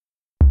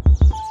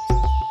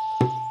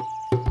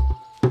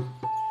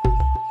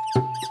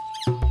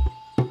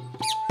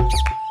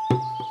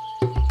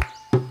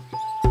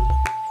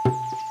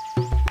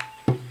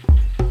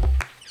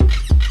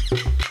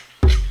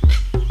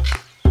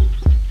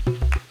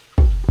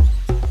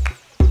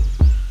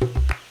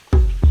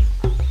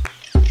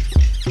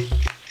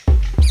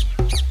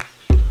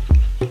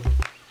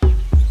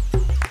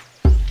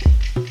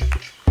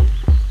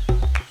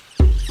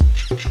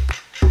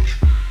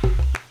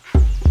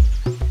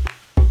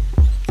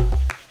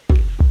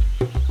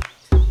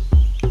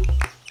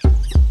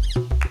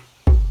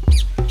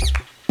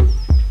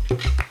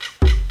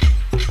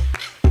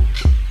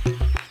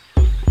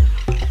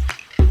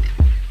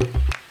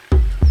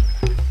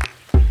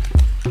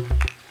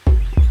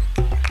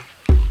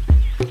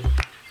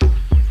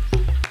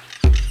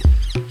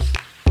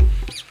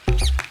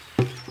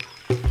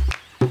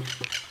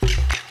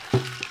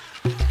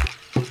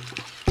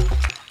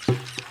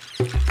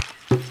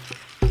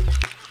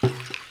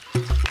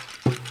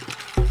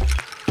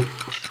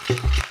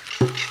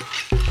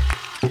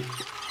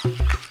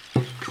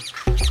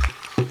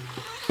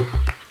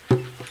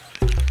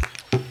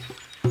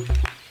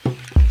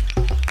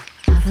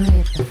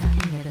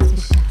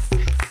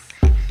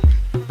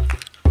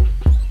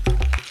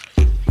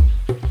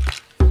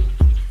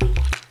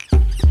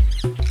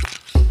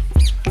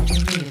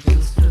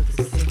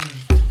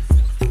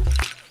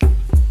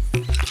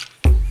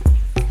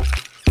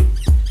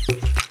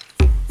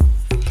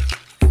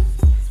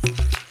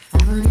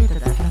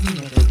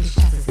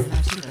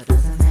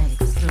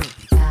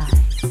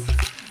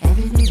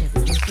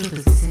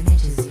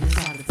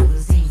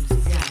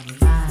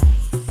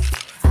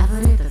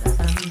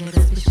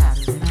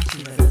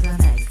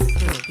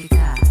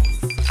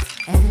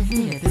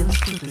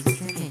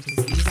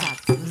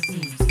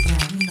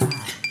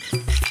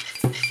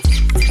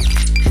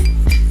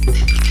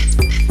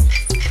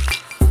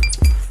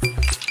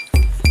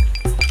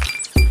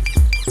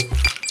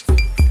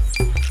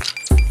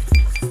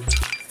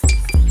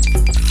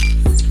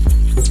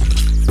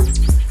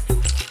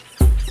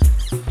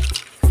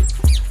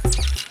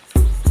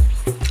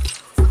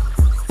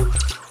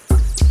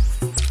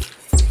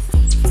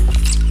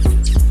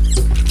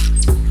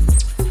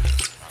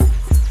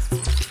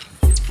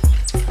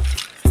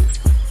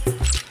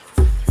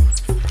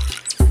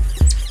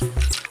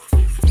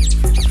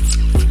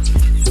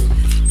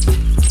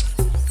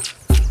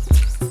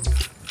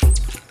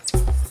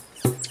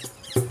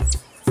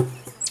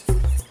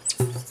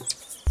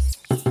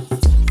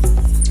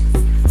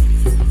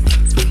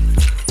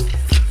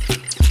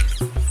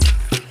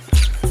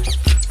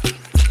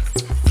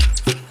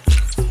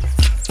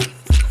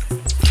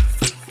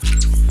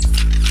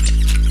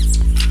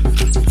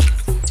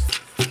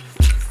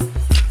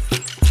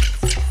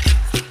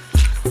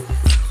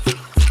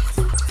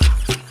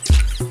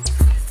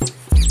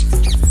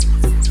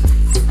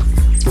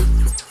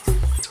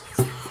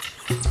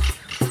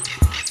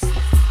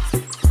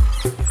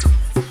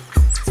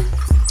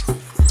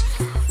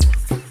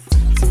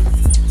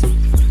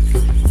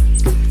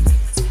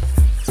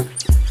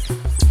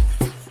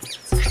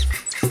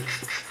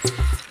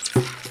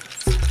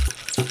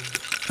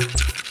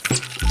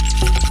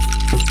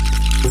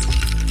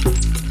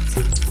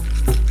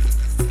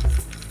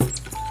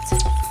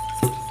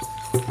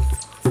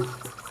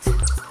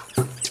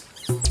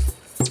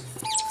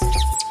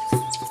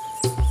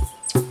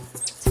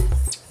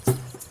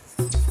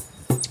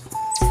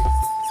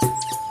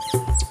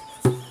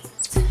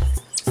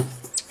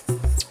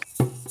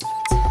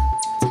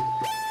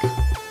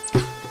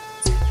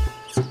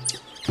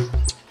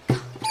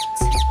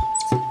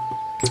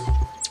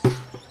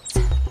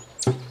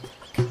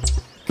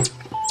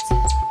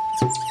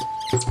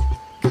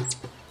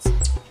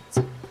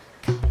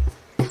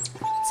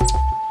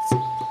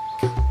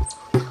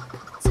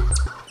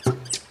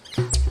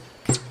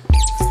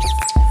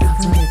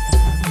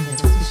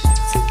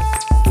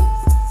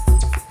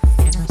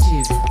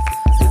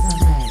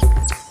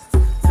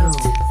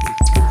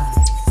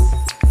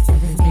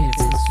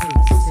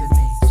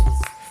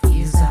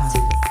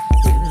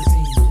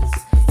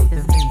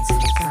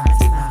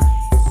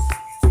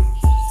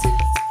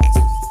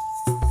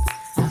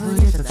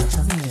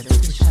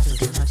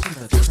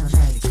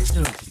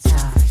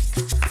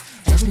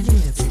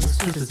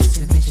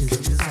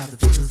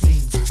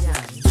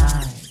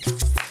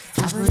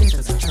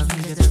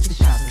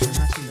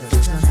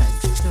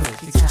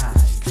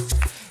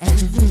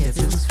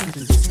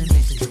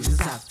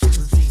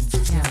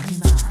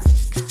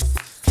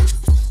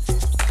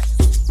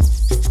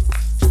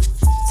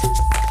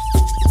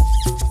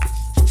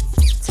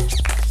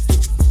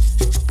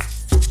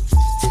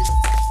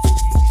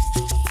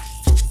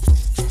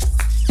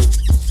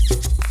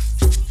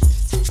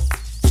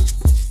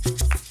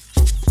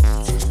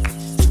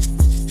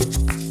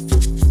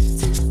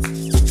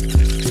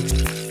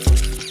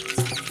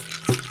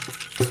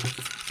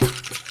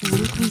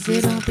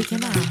 cruzeiro é uma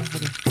pequena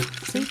árvore,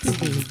 sempre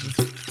verde,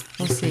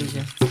 ou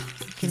seja,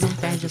 que não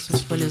perde as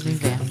suas folhas no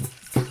inverno,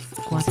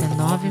 com até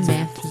 9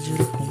 metros de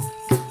urucum.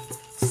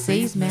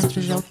 6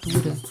 metros de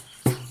altura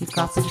e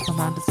copa de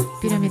formato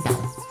piramidal.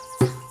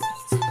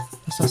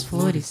 As suas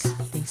flores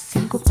têm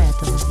 5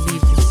 pétalas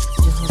livres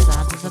de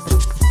rosadas a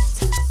brancas.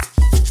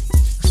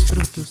 Os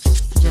frutos,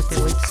 de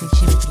até 8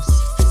 centímetros,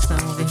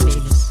 são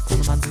vermelhos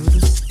quando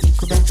maduros e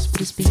cobertos por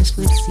espinhos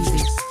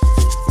flexíveis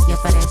e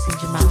aparecem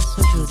de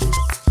março a julho,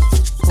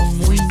 com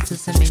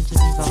muitas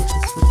sementes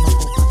envoltas por uma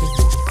roupa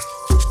vermelha.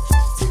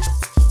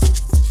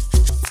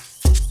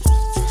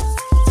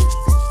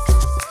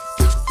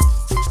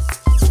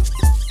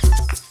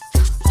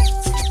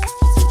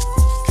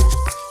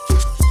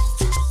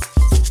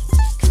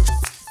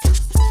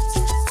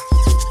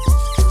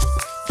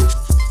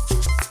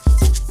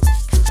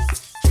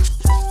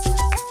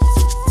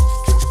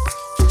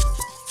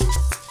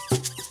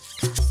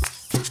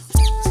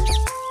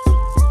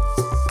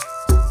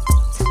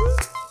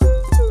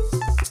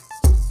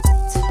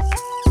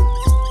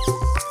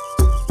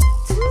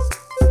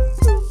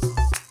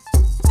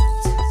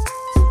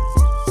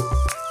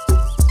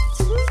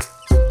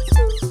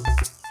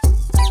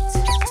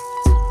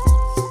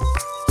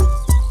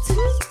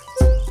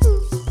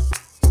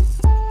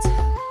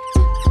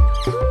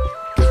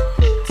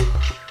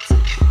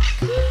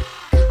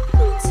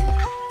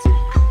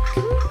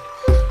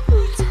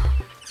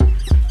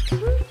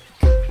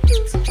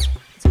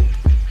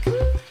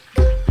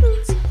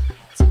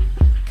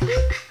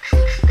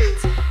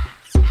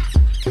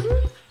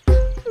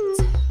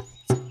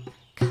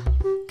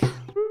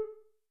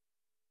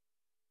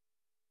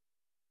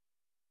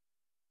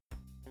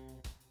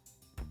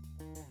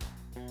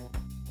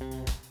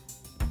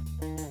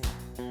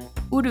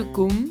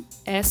 Urukum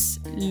es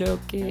lo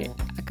que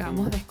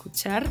acabamos de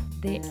escuchar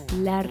de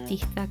la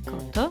artista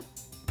Koto.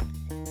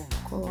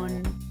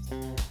 Con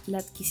la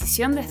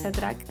adquisición de este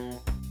track,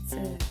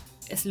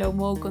 Slow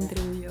Mo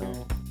contribuyó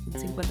un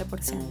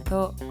 50%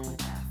 con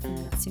la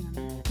fundación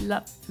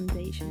Love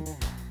Foundation.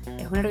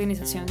 Es una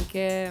organización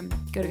que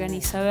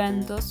organiza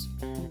eventos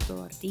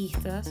junto a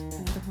artistas,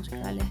 eventos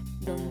musicales,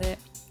 donde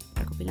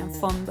recopilan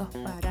fondos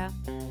para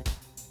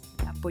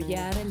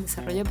apoyar el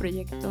desarrollo de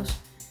proyectos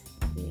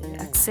de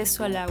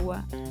acceso al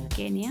agua en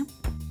Kenia.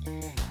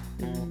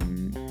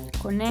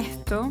 Con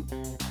esto,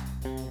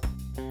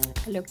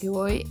 a lo que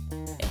voy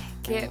es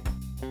que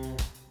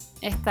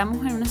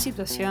estamos en una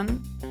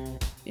situación,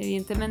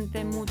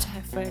 evidentemente muchas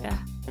esferas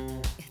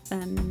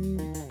están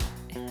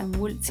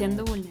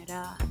siendo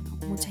vulneradas,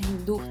 ¿no? Muchas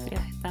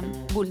industrias están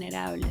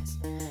vulnerables,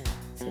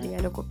 sería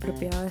lo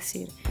apropiado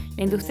decir.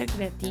 La industria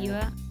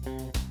creativa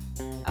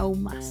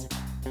aún más.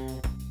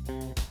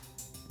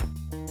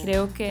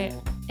 Creo que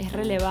es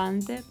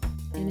relevante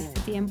en este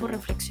tiempo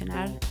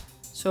reflexionar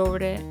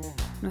sobre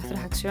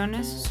nuestras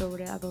acciones,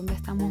 sobre a dónde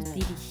estamos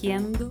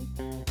dirigiendo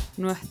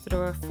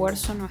nuestro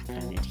esfuerzo, nuestra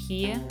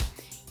energía.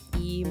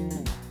 Y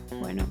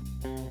bueno,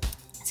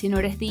 si no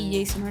eres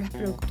DJ, si no eres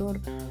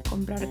productor,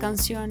 comprar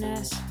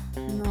canciones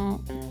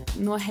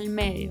no es el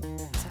medio,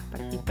 quizás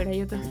para ti, pero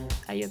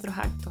hay otros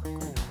actos con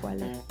los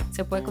cuales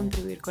se puede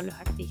contribuir con los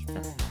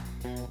artistas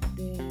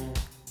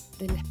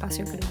del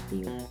espacio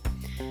creativo.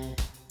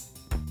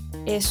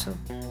 Eso,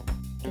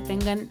 que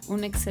tengan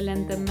un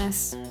excelente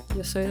mes.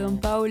 Yo soy Don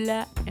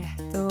Paula,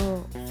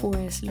 esto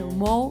fue Slow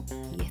Mo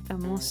y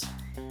estamos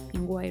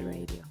en Wide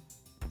Radio.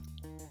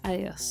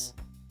 Adiós.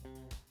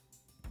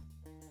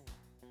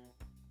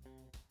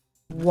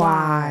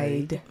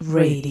 Wide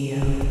Radio.